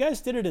 5, and you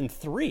guys did it in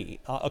 3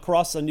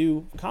 across a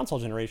new console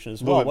generation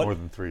as well. A little bit more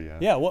than 3, yeah.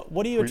 Yeah.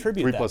 What do you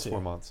attribute that to? 3 plus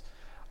 4 months.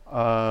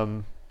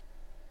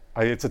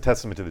 It's a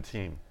testament to the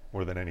team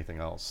more than anything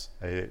else.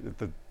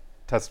 The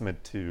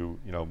testament to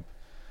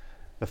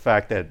the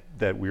fact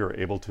that we were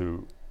able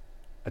to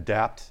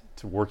adapt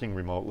to working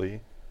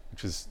remotely,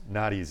 which is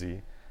not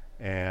easy,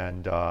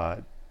 and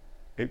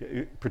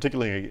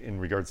particularly in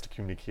regards to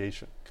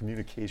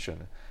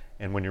communication,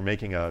 and when you're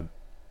making a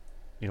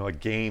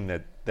game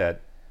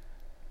that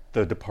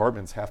the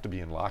departments have to be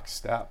in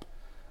lockstep.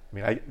 I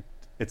mean,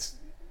 it's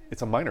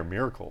a minor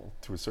miracle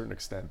to a certain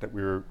extent that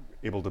we were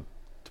able to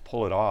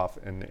pull it off,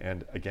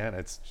 and again,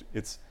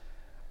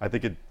 I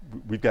think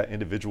we've got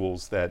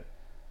individuals that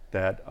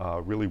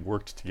really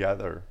worked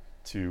together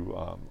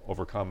to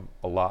overcome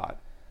a lot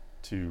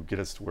to get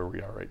us to where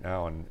we are right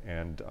now,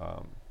 and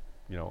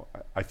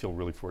I feel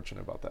really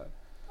fortunate about that.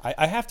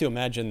 I have to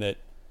imagine that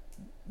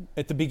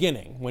at the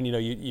beginning, when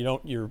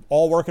you're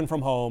all working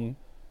from home,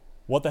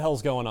 what the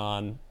hell's going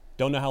on?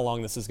 Don't know how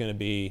long this is going to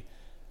be,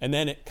 and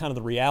then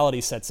the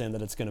reality sets in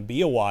that it's going to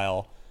be a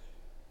while.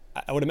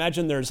 I would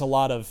imagine there's a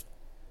lot of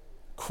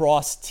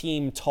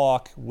cross-team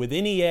talk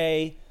within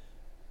EA,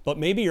 but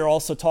maybe you're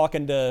also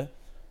talking to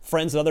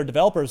friends and other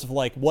developers of,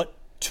 like, what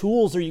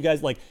tools are you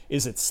guys, like,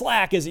 is it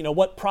Slack,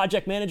 what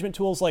project management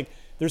tools, like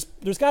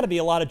there's got to be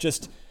a lot of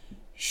just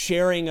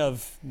sharing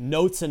of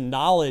notes and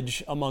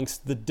knowledge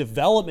amongst the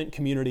development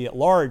community at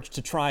large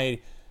to try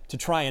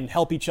and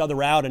help each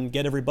other out and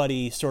get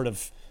everybody sort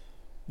of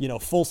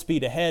full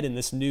speed ahead in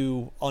this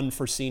new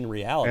unforeseen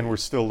reality. And we're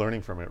still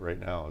learning from it right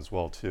now as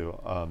well too.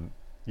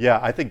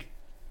 I think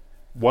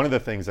one of the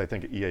things I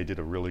think EA did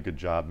a really good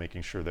job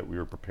making sure that we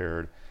were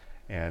prepared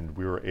and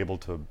we were able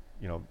to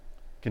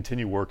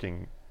continue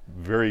working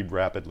very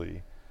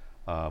rapidly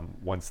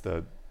once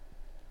the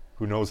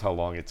who knows how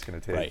long it's going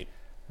to take right.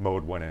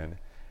 mode went in,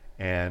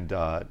 and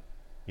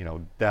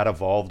that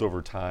evolved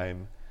over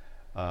time,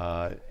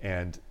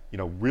 and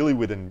really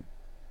within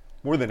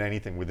more than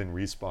anything within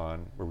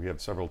Respawn, where we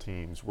have several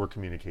teams, we're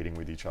communicating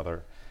with each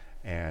other.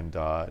 And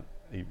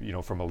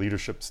from a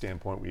leadership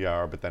standpoint, we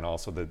are, but then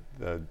also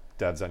the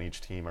devs on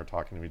each team are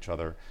talking to each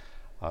other.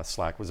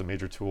 Slack was a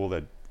major tool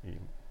that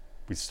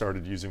we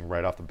started using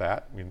right off the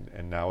bat,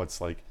 and now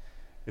it's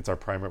our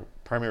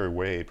primary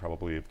way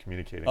probably of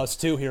communicating. Us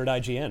too here at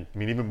IGN. I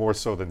mean, even more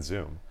so than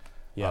Zoom.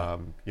 Yeah.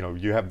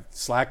 You have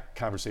Slack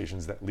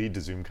conversations that lead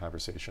to Zoom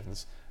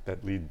conversations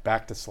that lead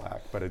back to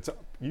Slack, but it's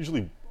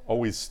usually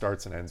always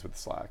starts and ends with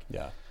Slack.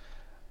 Yeah.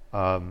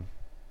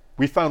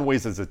 We found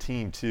ways as a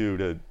team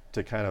too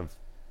to kind of,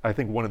 I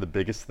think one of the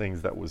biggest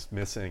things that was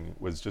missing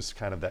was just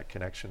kind of that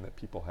connection that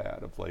people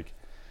had of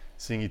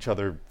seeing each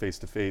other face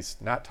to face,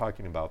 not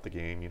talking about the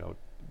game,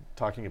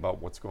 talking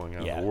about what's going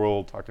on in the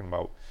world, talking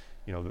about,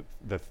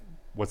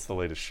 what's the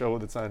latest show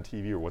that's on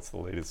TV or what's the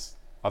latest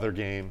other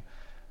game.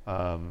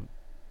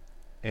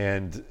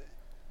 And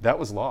that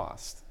was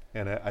lost.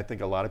 And I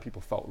think a lot of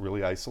people felt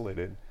really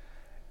isolated.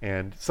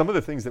 And some of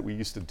the things that we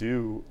used to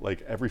do,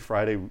 like every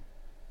Friday,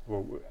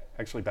 well,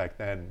 actually back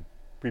then,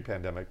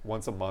 pre-pandemic,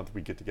 once a month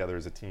we'd get together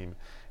as a team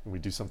and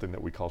we'd do something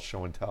that we call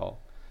show and tell.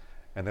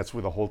 And that's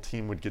where the whole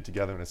team would get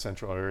together in a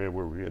central area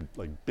where we had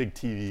big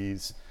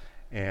TVs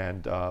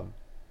and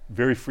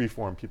very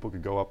freeform. People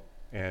could go up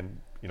and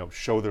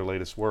show their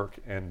latest work,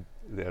 and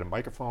they had a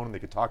microphone and they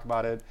could talk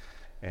about it.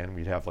 And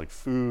we'd have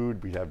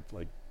food, we'd have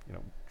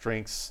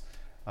drinks,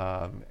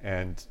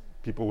 and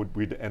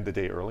we'd end the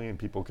day early and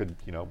people could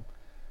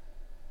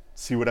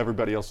see what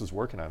everybody else was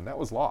working on. And that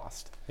was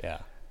lost. Yeah.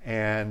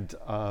 And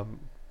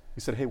we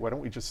said, hey, why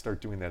don't we just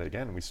start doing that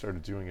again? And we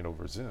started doing it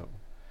over Zoom.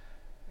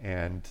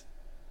 And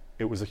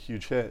it was a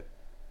huge hit.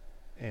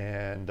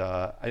 And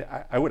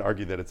I would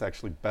argue that it's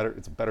actually better.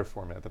 It's a better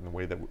format than the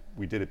way that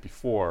we did it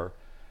before.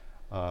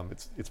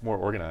 It's more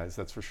organized,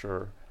 that's for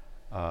sure.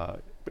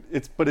 But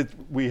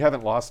we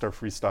haven't lost our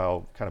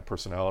freestyle kind of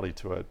personality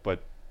to it.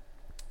 But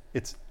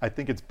I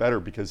think it's better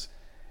because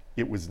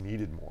it was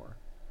needed more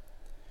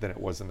than it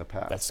was in the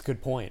past. That's a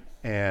good point.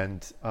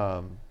 And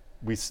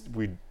we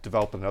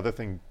developed another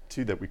thing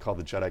too that we call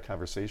the Jedi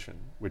conversation,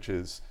 which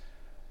is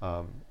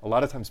a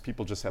lot of times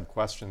people just have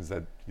questions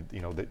that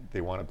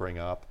they want to bring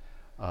up,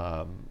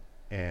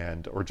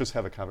 or just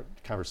have a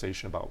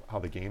conversation about how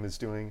the game is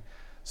doing.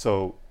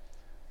 So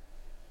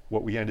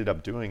what we ended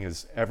up doing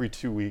is every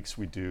 2 weeks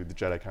we do the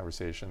Jedi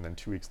conversation, then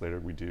 2 weeks later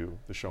we do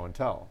the show and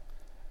tell,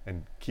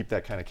 and keep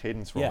that kind of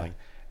cadence rolling.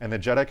 Yeah. And the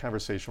Jedi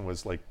conversation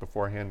was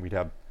beforehand we'd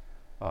have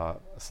a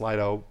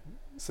Slido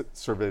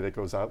survey that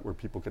goes out where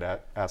people could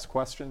ask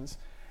questions,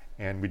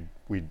 and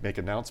we'd make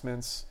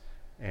announcements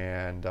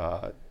and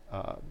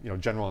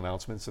general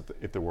announcements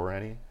if there were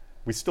any.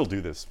 We still do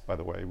this, by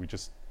the way.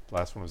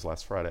 Last one was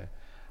last Friday,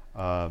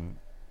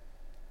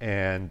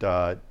 and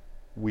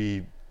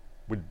we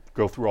would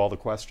go through all the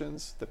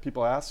questions that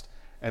people asked,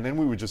 and then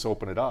we would just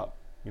open it up.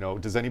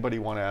 Does anybody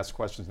want to ask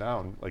questions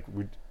now? And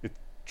it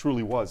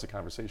truly was a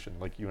conversation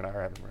like you and I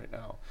are having right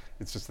now.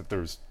 It's just that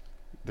there's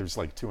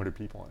 200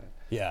 people in it.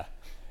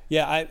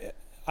 Yeah.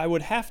 I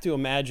would have to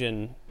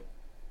imagine,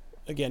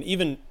 again,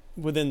 even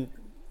within,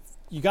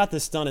 you got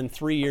this done in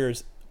 3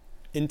 years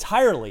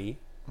entirely.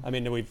 I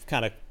mean, we've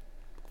kind of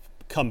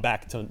come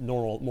back to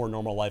more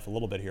normal life a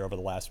little bit here over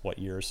the last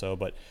year or so,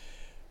 but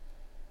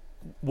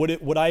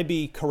would I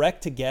be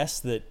correct to guess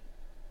that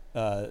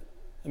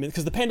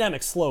because the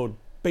pandemic slowed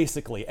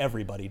basically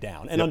everybody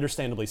down, and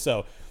understandably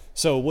so.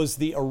 So was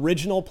the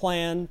original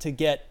plan to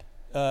get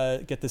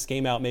this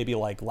game out maybe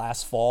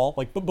last fall,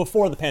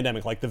 before the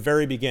pandemic, the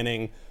very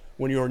beginning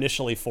when you were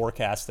initially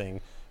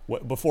forecasting,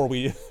 before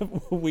we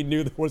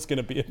knew there was going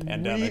to be a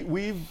pandemic?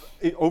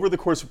 Over the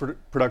course of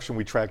production,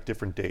 we track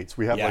different dates.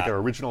 We have our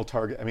original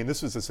target. I mean,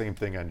 this is the same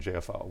thing on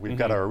JFL. We've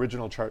got our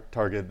original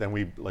target. Then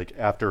we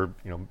after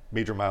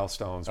major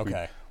milestones,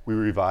 we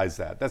revise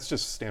that. That's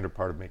just a standard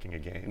part of making a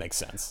game. Makes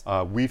sense.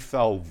 We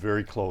fell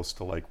very close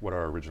to what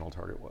our original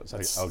target was.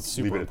 I'll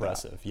super leave it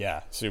impressive. At that.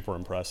 Yeah, super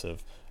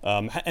impressive.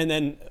 And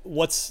then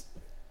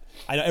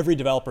I know every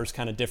developer is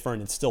kind of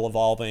different. It's still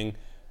evolving.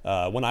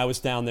 When I was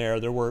down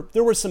there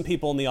were some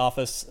people in the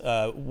office.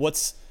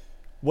 What's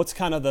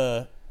kind of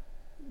the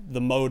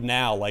mode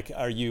now?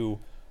 Are you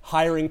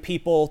hiring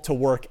people to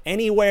work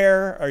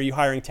anywhere? Are you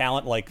hiring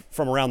talent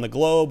from around the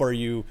globe? Are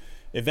you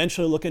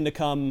eventually looking to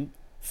come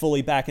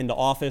fully back into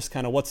office?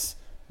 Kind of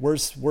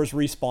where's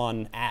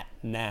Respawn at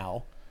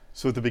now?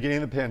 So at the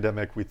beginning of the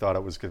pandemic, we thought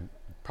it was good,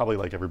 probably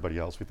like everybody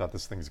else. We thought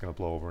this thing's going to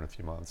blow over in a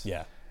few months.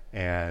 Yeah.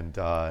 And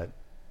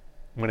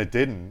when it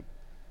didn't,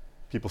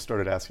 people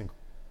started asking.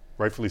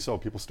 Rightfully so,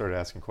 people started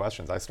asking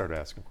questions. I started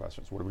asking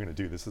questions. What are we going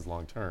to do? This is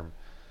long term.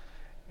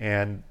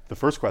 And the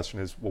first question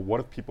is, well, what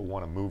if people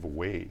want to move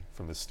away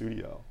from the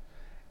studio?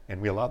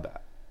 And we allowed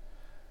that.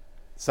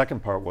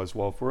 Second part was,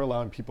 well, if we're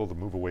allowing people to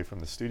move away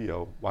from the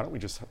studio, why don't we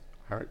just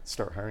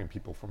start hiring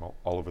people from all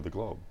over the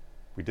globe?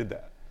 We did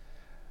that.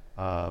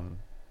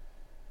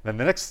 Then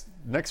the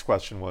next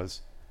question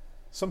was,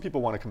 some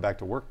people want to come back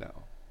to work now.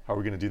 How are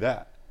we going to do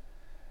that?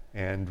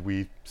 And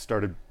we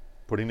started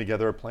putting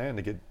together a plan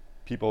to get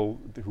people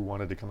who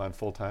wanted to come on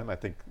full time. I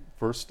think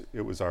first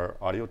it was our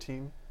audio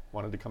team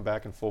wanted to come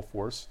back in full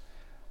force,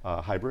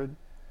 hybrid.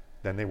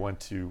 Then they went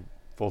to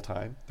full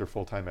time. They're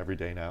full time every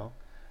day now.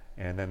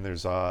 And then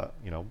there's a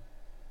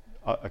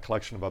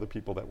collection of other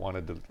people that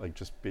wanted to like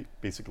just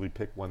basically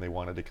pick when they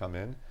wanted to come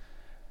in.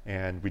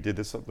 And we did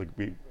this, like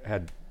we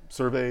had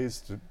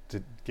surveys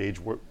to gauge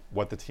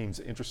what the team's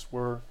interests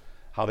were,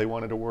 how they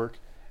wanted to work,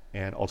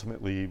 and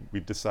ultimately we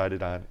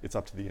decided on it's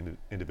up to the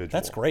individual.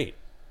 That's great.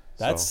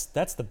 That's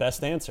the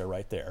best answer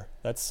right there.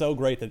 That's so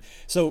great.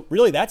 So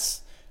really,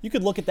 you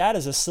could look at that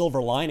as a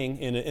silver lining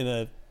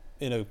in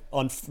a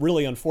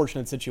really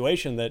unfortunate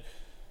situation. That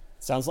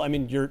sounds like, I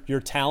mean, your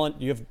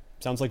talent,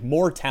 sounds like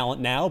more talent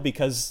now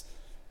because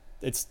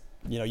it's,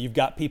 you've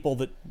got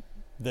people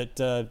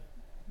that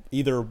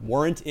either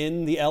weren't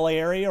in the LA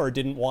area or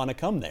didn't want to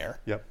come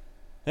there. Yep.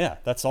 Yeah,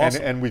 that's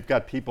awesome. And we've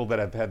got people that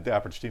have had the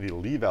opportunity to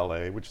leave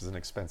LA, which is an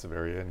expensive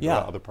area, and go to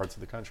other parts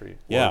of the country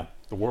or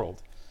the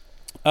world.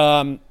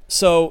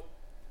 So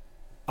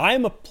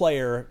I'm a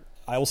player.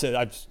 I will say,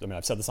 I've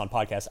said this on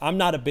podcasts. I'm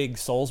not a big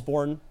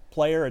Soulsborne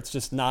player. It's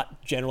just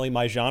not generally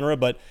my genre.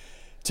 But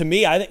to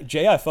me, I think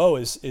JFO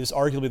is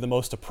arguably the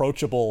most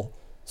approachable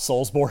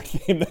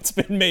Soulsborne game that's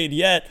been made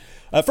yet.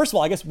 First of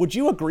all, I guess, would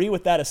you agree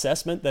with that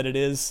assessment that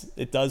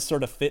it does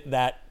sort of fit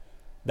that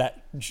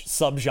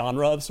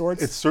subgenre of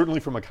sorts? It's certainly,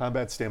 from a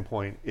combat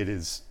standpoint, it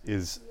is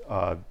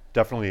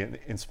definitely an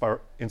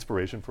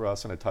inspiration for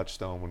us and a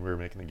touchstone when we were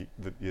making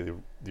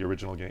the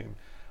original game.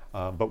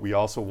 But we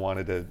also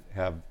wanted to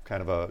have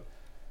kind of a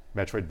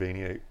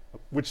Metroidvania,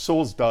 which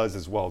Souls does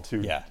as well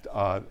too. Yeah.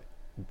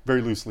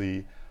 Very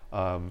loosely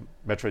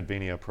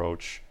Metroidvania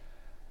approach.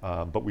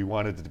 But we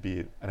wanted it to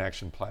be an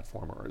action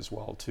platformer as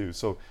well too.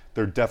 So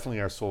there definitely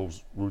are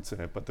Souls roots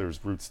in it, but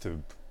there's roots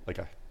to like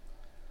a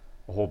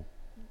whole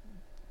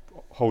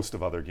host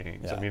of other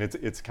games. Yeah. I mean,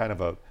 it's kind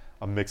of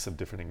a mix of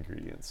different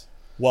ingredients.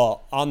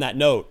 Well, on that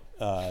note,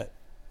 the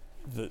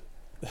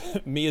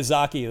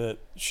Miyazaki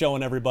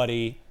showing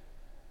everybody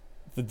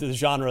the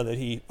genre that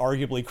he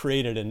arguably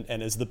created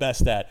and is the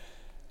best at.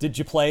 Did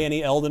you play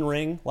any Elden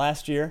Ring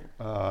last year?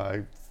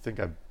 I think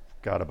I've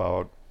got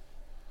about,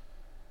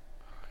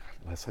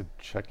 unless I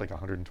checked, like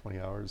 120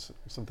 hours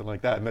or something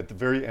like that. I'm at the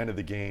very end of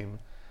the game,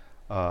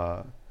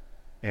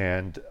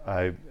 and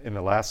in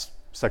the last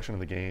section of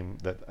the game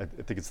that I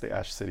think it's the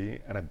Ash City,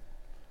 and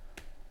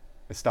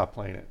I stopped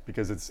playing it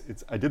because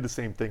I did the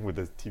same thing with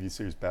the TV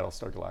series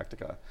Battlestar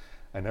Galactica.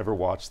 I never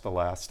watched the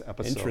last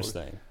episode.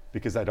 Interesting.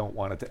 Because I don't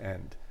want it to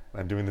end.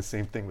 And I'm doing the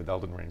same thing with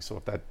Elden Ring. So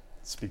if that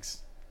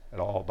speaks at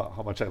all about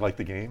how much I like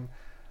the game,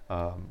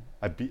 I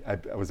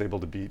was able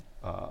to beat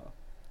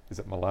is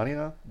it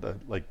Melania,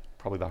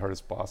 probably the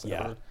hardest boss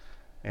ever.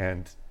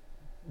 And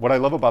what I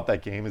love about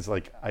that game is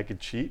like I could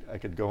cheat. I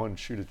could go and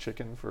shoot a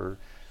chicken for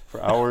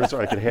hours,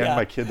 or I could hand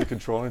my kid the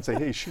controller and say,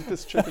 "Hey, shoot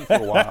this chicken for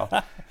a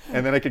while,"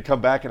 and then I could come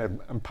back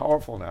and I'm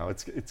powerful now.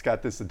 It's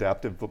got this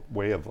adaptive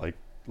way of like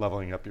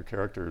leveling up your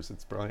characters.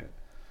 It's brilliant.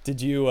 Did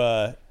you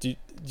do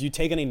you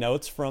take any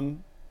notes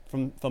from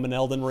an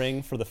Elden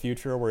Ring for the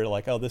future, where you're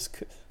like, oh,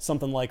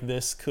 something like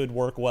this could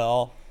work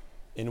well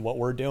in what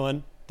we're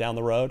doing down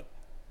the road?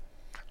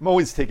 I'm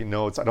always taking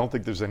notes. I don't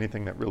think there's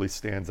anything that really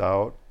stands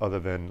out other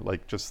than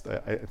like just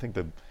I think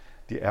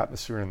the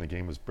atmosphere in the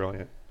game was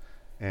brilliant,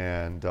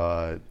 and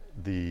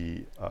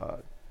it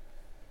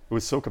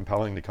was so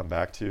compelling to come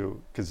back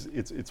to, because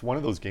it's one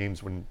of those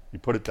games when you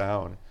put it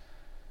down,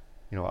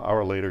 an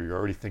hour later you're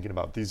already thinking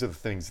about this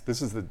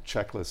is the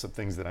checklist of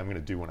things that I'm going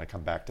to do when I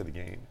come back to the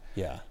game.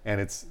 Yeah.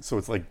 And it's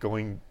like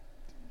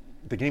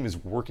the game is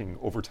working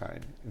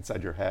overtime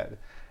inside your head,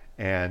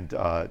 and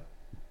to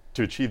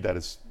achieve that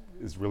is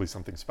really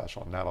something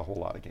special. Not a whole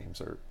lot of games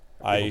are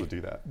able to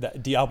do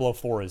that. Diablo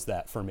 4 is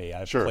that for me.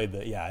 I've played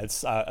it's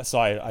so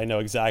I know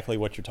exactly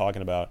what you're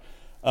talking about.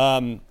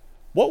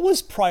 What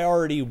was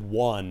priority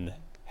one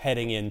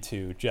heading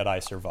into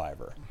Jedi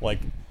Survivor? Like,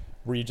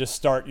 where you're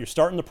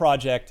starting the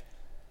project,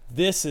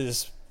 this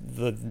is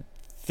the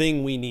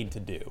thing we need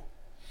to do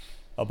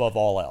above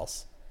all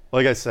else?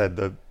 Like I said,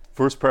 the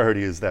first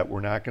priority is that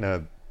we're not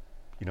going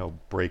to,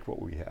 break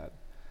what we had.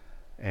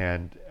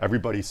 And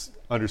everybody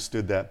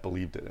understood that,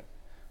 believed in it.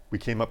 We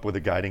came up with a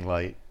guiding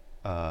light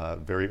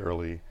very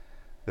early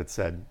that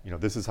said,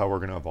 this is how we're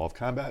going to evolve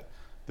combat.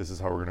 This is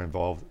how we're going to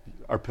evolve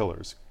our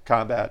pillars: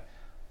 combat,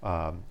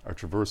 our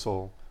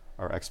traversal,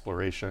 our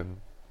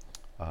exploration,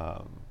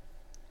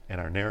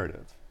 and our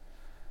narrative.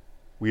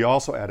 We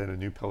also added a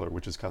new pillar,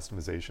 which is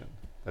customization.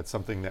 That's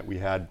something that we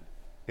had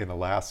in the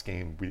last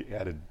game. We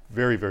added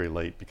very, very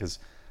late because,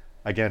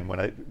 again, when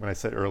I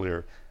said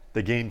earlier,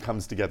 the game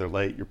comes together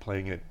late. You're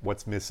playing it.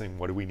 What's missing?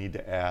 What do we need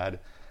to add?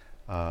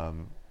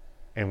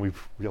 And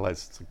we've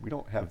realized it's like we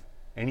don't have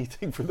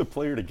anything for the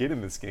player to get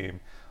in this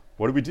game.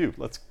 What do?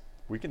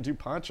 We can do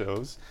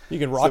ponchos. You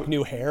can rock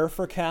new hair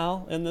for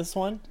Cal in this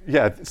one?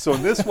 Yeah, so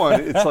in this one,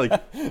 it's like,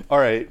 all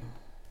right,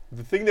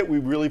 the thing that we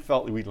really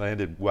felt we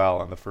landed well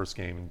on the first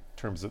game in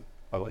terms of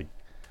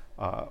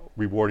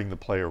rewarding the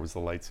player was the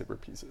lightsaber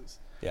pieces.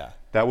 Yeah.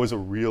 That was a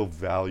real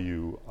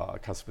value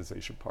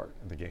customization part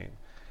in the game.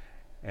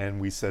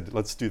 And we said,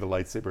 let's do the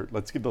lightsaber.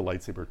 Let's give the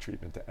lightsaber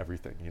treatment to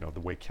everything. You know, the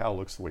way Cal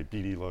looks, the way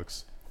BD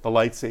looks, the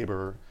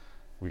lightsaber.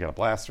 We got a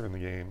blaster in the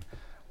game.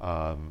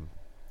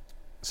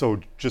 So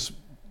just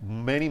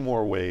many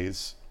more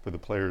ways for the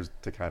players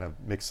to kind of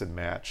mix and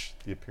match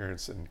the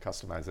appearance and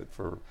customize it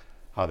for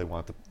how they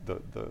want the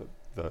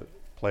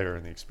player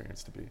and the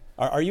experience to be.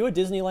 Are you a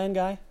Disneyland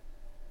guy?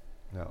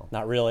 No.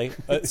 Not really.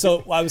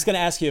 So I was going to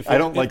ask you if... I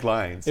don't like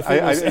lines.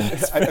 I like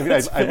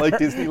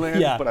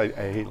Disneyland, but I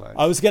hate lines.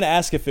 I was going to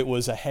ask if it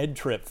was a head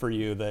trip for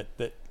you that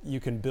you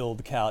can build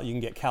you can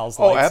get Cal's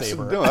lightsaber.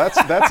 Absolutely. No,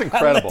 that's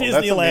incredible.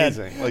 That's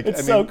amazing. Like,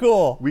 it's so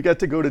cool. We got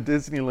to go to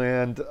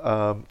Disneyland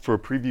for a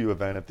preview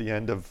event at the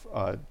end of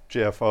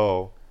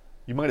JFO.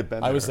 You might have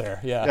been there. I was there,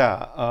 yeah.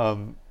 Yeah.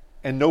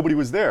 And nobody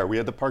was there. We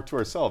had the park to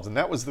ourselves. And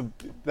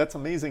that's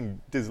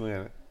amazing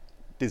Disneyland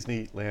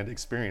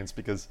experience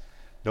because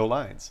no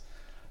lines.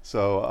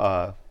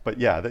 So, but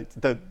yeah,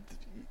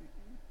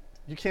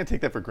 you can't take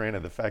that for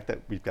granted. The fact that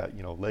we've got,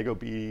 Lego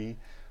BD,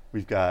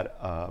 we've got,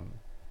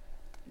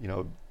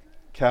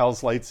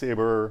 Cal's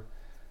lightsaber.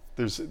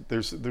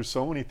 There's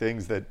so many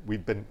things that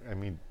we've been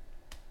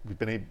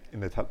in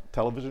the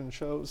television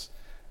shows.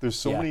 There's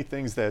so many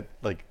things that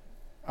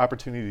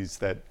opportunities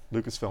that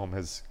Lucasfilm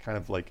has kind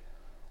of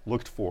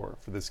looked for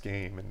this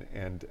game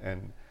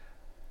and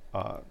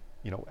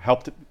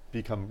helped it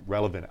become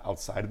relevant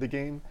outside of the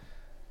game.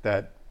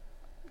 That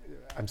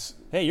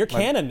hey, you're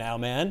canon now,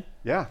 man.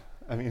 Yeah,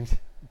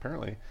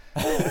 apparently.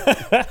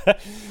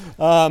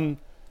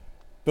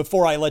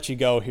 Before I let you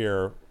go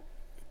here,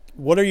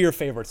 what are your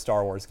favorite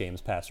Star Wars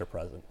games, past or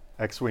present?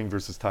 X-Wing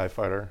versus TIE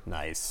Fighter.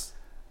 Nice.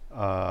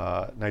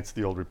 Knights of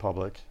the Old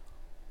Republic.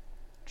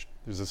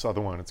 There's this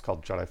other one. It's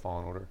called Jedi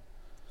Fallen Order.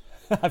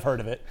 I've heard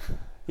of it.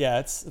 Yeah,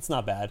 it's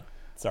not bad.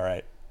 It's all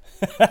right.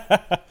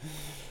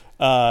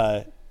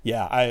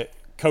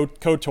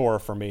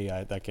 KOTOR for me.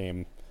 That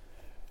game.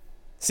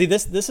 See,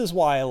 this is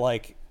why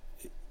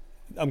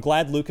I'm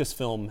glad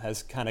Lucasfilm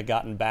has kind of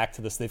gotten back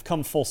to this. They've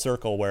come full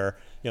circle where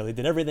they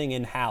did everything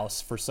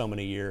in-house for so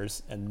many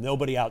years, and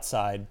nobody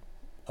outside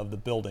of the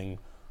building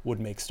would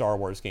make Star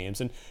Wars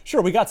games. And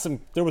sure,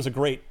 there was a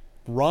great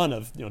run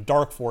of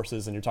Dark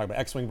Forces, and you're talking about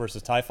X-Wing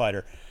versus TIE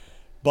Fighter,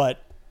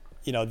 but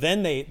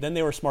then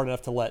they were smart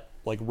enough to let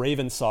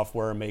Raven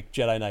Software make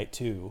Jedi Knight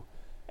 2,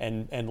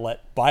 and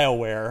let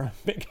BioWare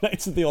make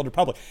Knights of the Old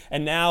Republic,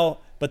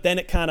 but then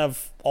it kind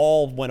of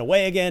all went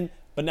away again.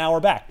 But now we're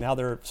back. Now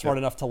they're smart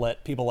enough to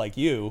let people like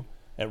you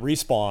at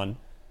Respawn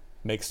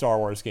make Star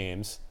Wars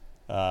games,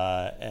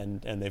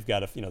 and they've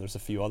got there's a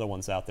few other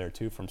ones out there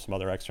too from some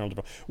other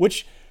external.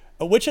 Which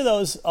of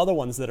those other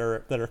ones that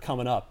are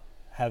coming up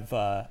have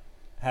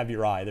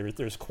your eye?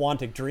 There's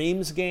Quantic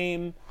Dreams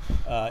game,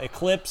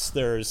 Eclipse.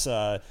 There's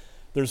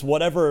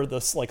whatever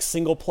the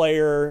single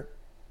player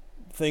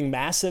thing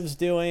Massive's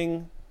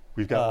doing.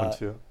 We've got one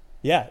too.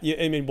 Yeah,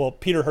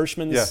 Peter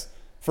Hirschman's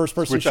first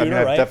person Which, shooter,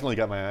 I've right? definitely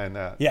got my eye on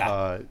that.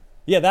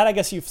 Yeah, that I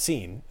guess you've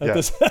seen.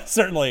 Yeah.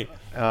 Certainly.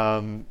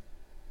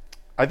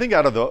 I think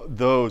out of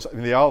those,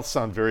 they all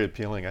sound very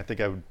appealing. I think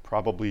I'm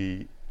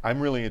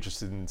really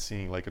interested in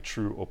seeing a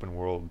true open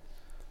world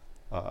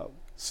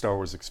Star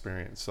Wars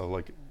experience.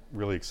 So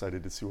really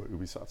excited to see what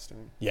Ubisoft's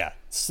doing. Yeah,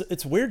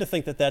 it's weird to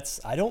think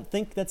I don't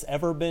think that's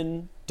ever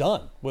been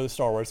done with a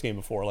Star Wars game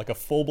before, a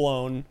full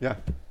blown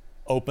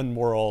open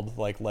world.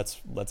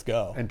 Let's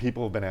go. And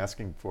people have been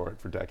asking for it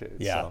for decades.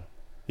 Yeah, so.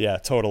 Yeah,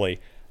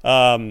 totally.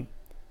 Well,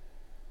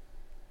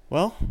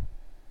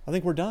 I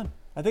think we're done.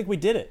 I think we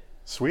did it.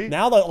 Sweet.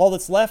 Now that all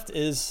that's left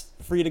is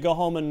for you to go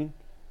home and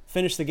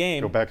finish the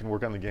game. Go back and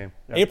work on the game.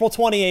 Yep. April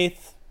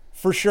 28th,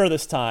 for sure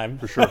this time.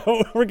 For sure.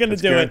 We're going to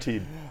do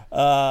guaranteed.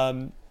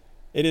 It.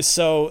 It is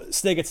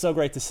Stig, it's so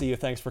great to see you.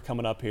 Thanks for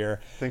coming up here.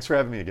 Thanks for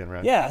having me again,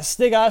 Ryan. Yeah,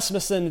 Stig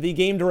Asmussen, the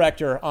game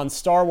director on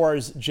Star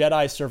Wars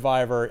Jedi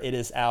Survivor. It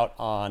is out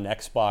on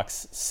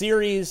Xbox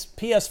Series,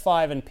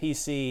 PS5, and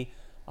PC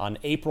on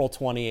April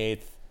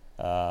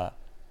 28th.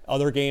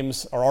 Other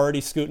games are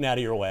already scooting out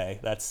of your way.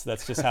 That's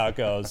just how it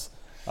goes.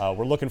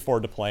 We're looking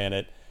forward to playing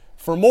it.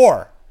 For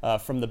more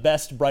from the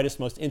best, brightest,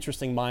 most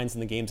interesting minds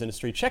in the games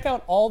industry, check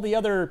out all the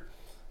other,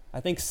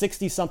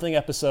 60-something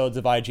episodes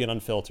of IGN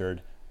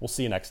Unfiltered. We'll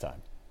see you next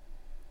time.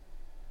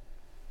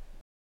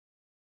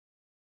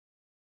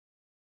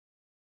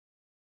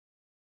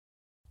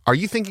 Are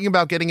you thinking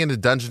about getting into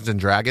Dungeons &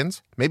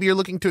 Dragons? Maybe you're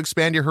looking to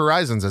expand your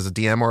horizons as a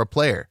DM or a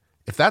player.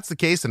 If that's the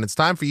case, then it's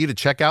time for you to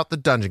check out the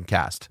Dungeon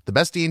Cast, the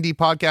best D&D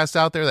podcast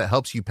out there that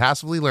helps you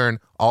passively learn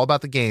all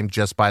about the game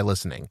just by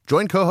listening.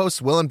 Join co-hosts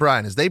Will and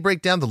Brian as they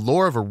break down the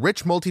lore of a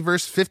rich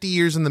multiverse 50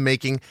 years in the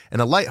making in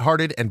a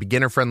lighthearted and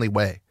beginner-friendly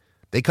way.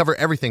 They cover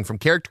everything from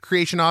character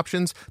creation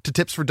options to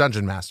tips for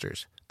dungeon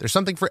masters. There's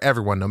something for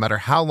everyone, no matter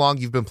how long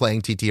you've been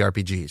playing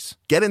TTRPGs.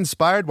 Get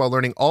inspired while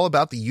learning all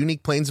about the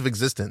unique planes of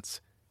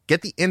existence.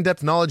 Get the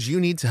in-depth knowledge you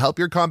need to help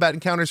your combat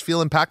encounters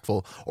feel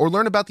impactful, or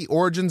learn about the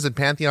origins and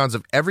pantheons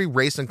of every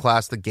race and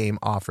class the game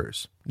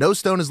offers. No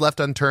stone is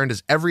left unturned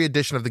as every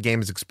edition of the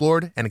game is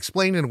explored and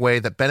explained in a way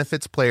that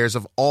benefits players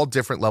of all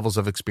different levels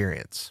of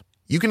experience.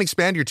 You can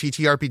expand your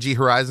TTRPG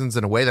horizons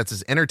in a way that's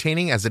as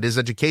entertaining as it is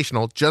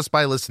educational just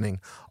by listening.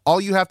 All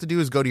you have to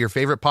do is go to your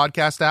favorite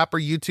podcast app or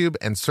YouTube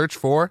and search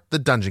for The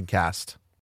Dungeon Cast.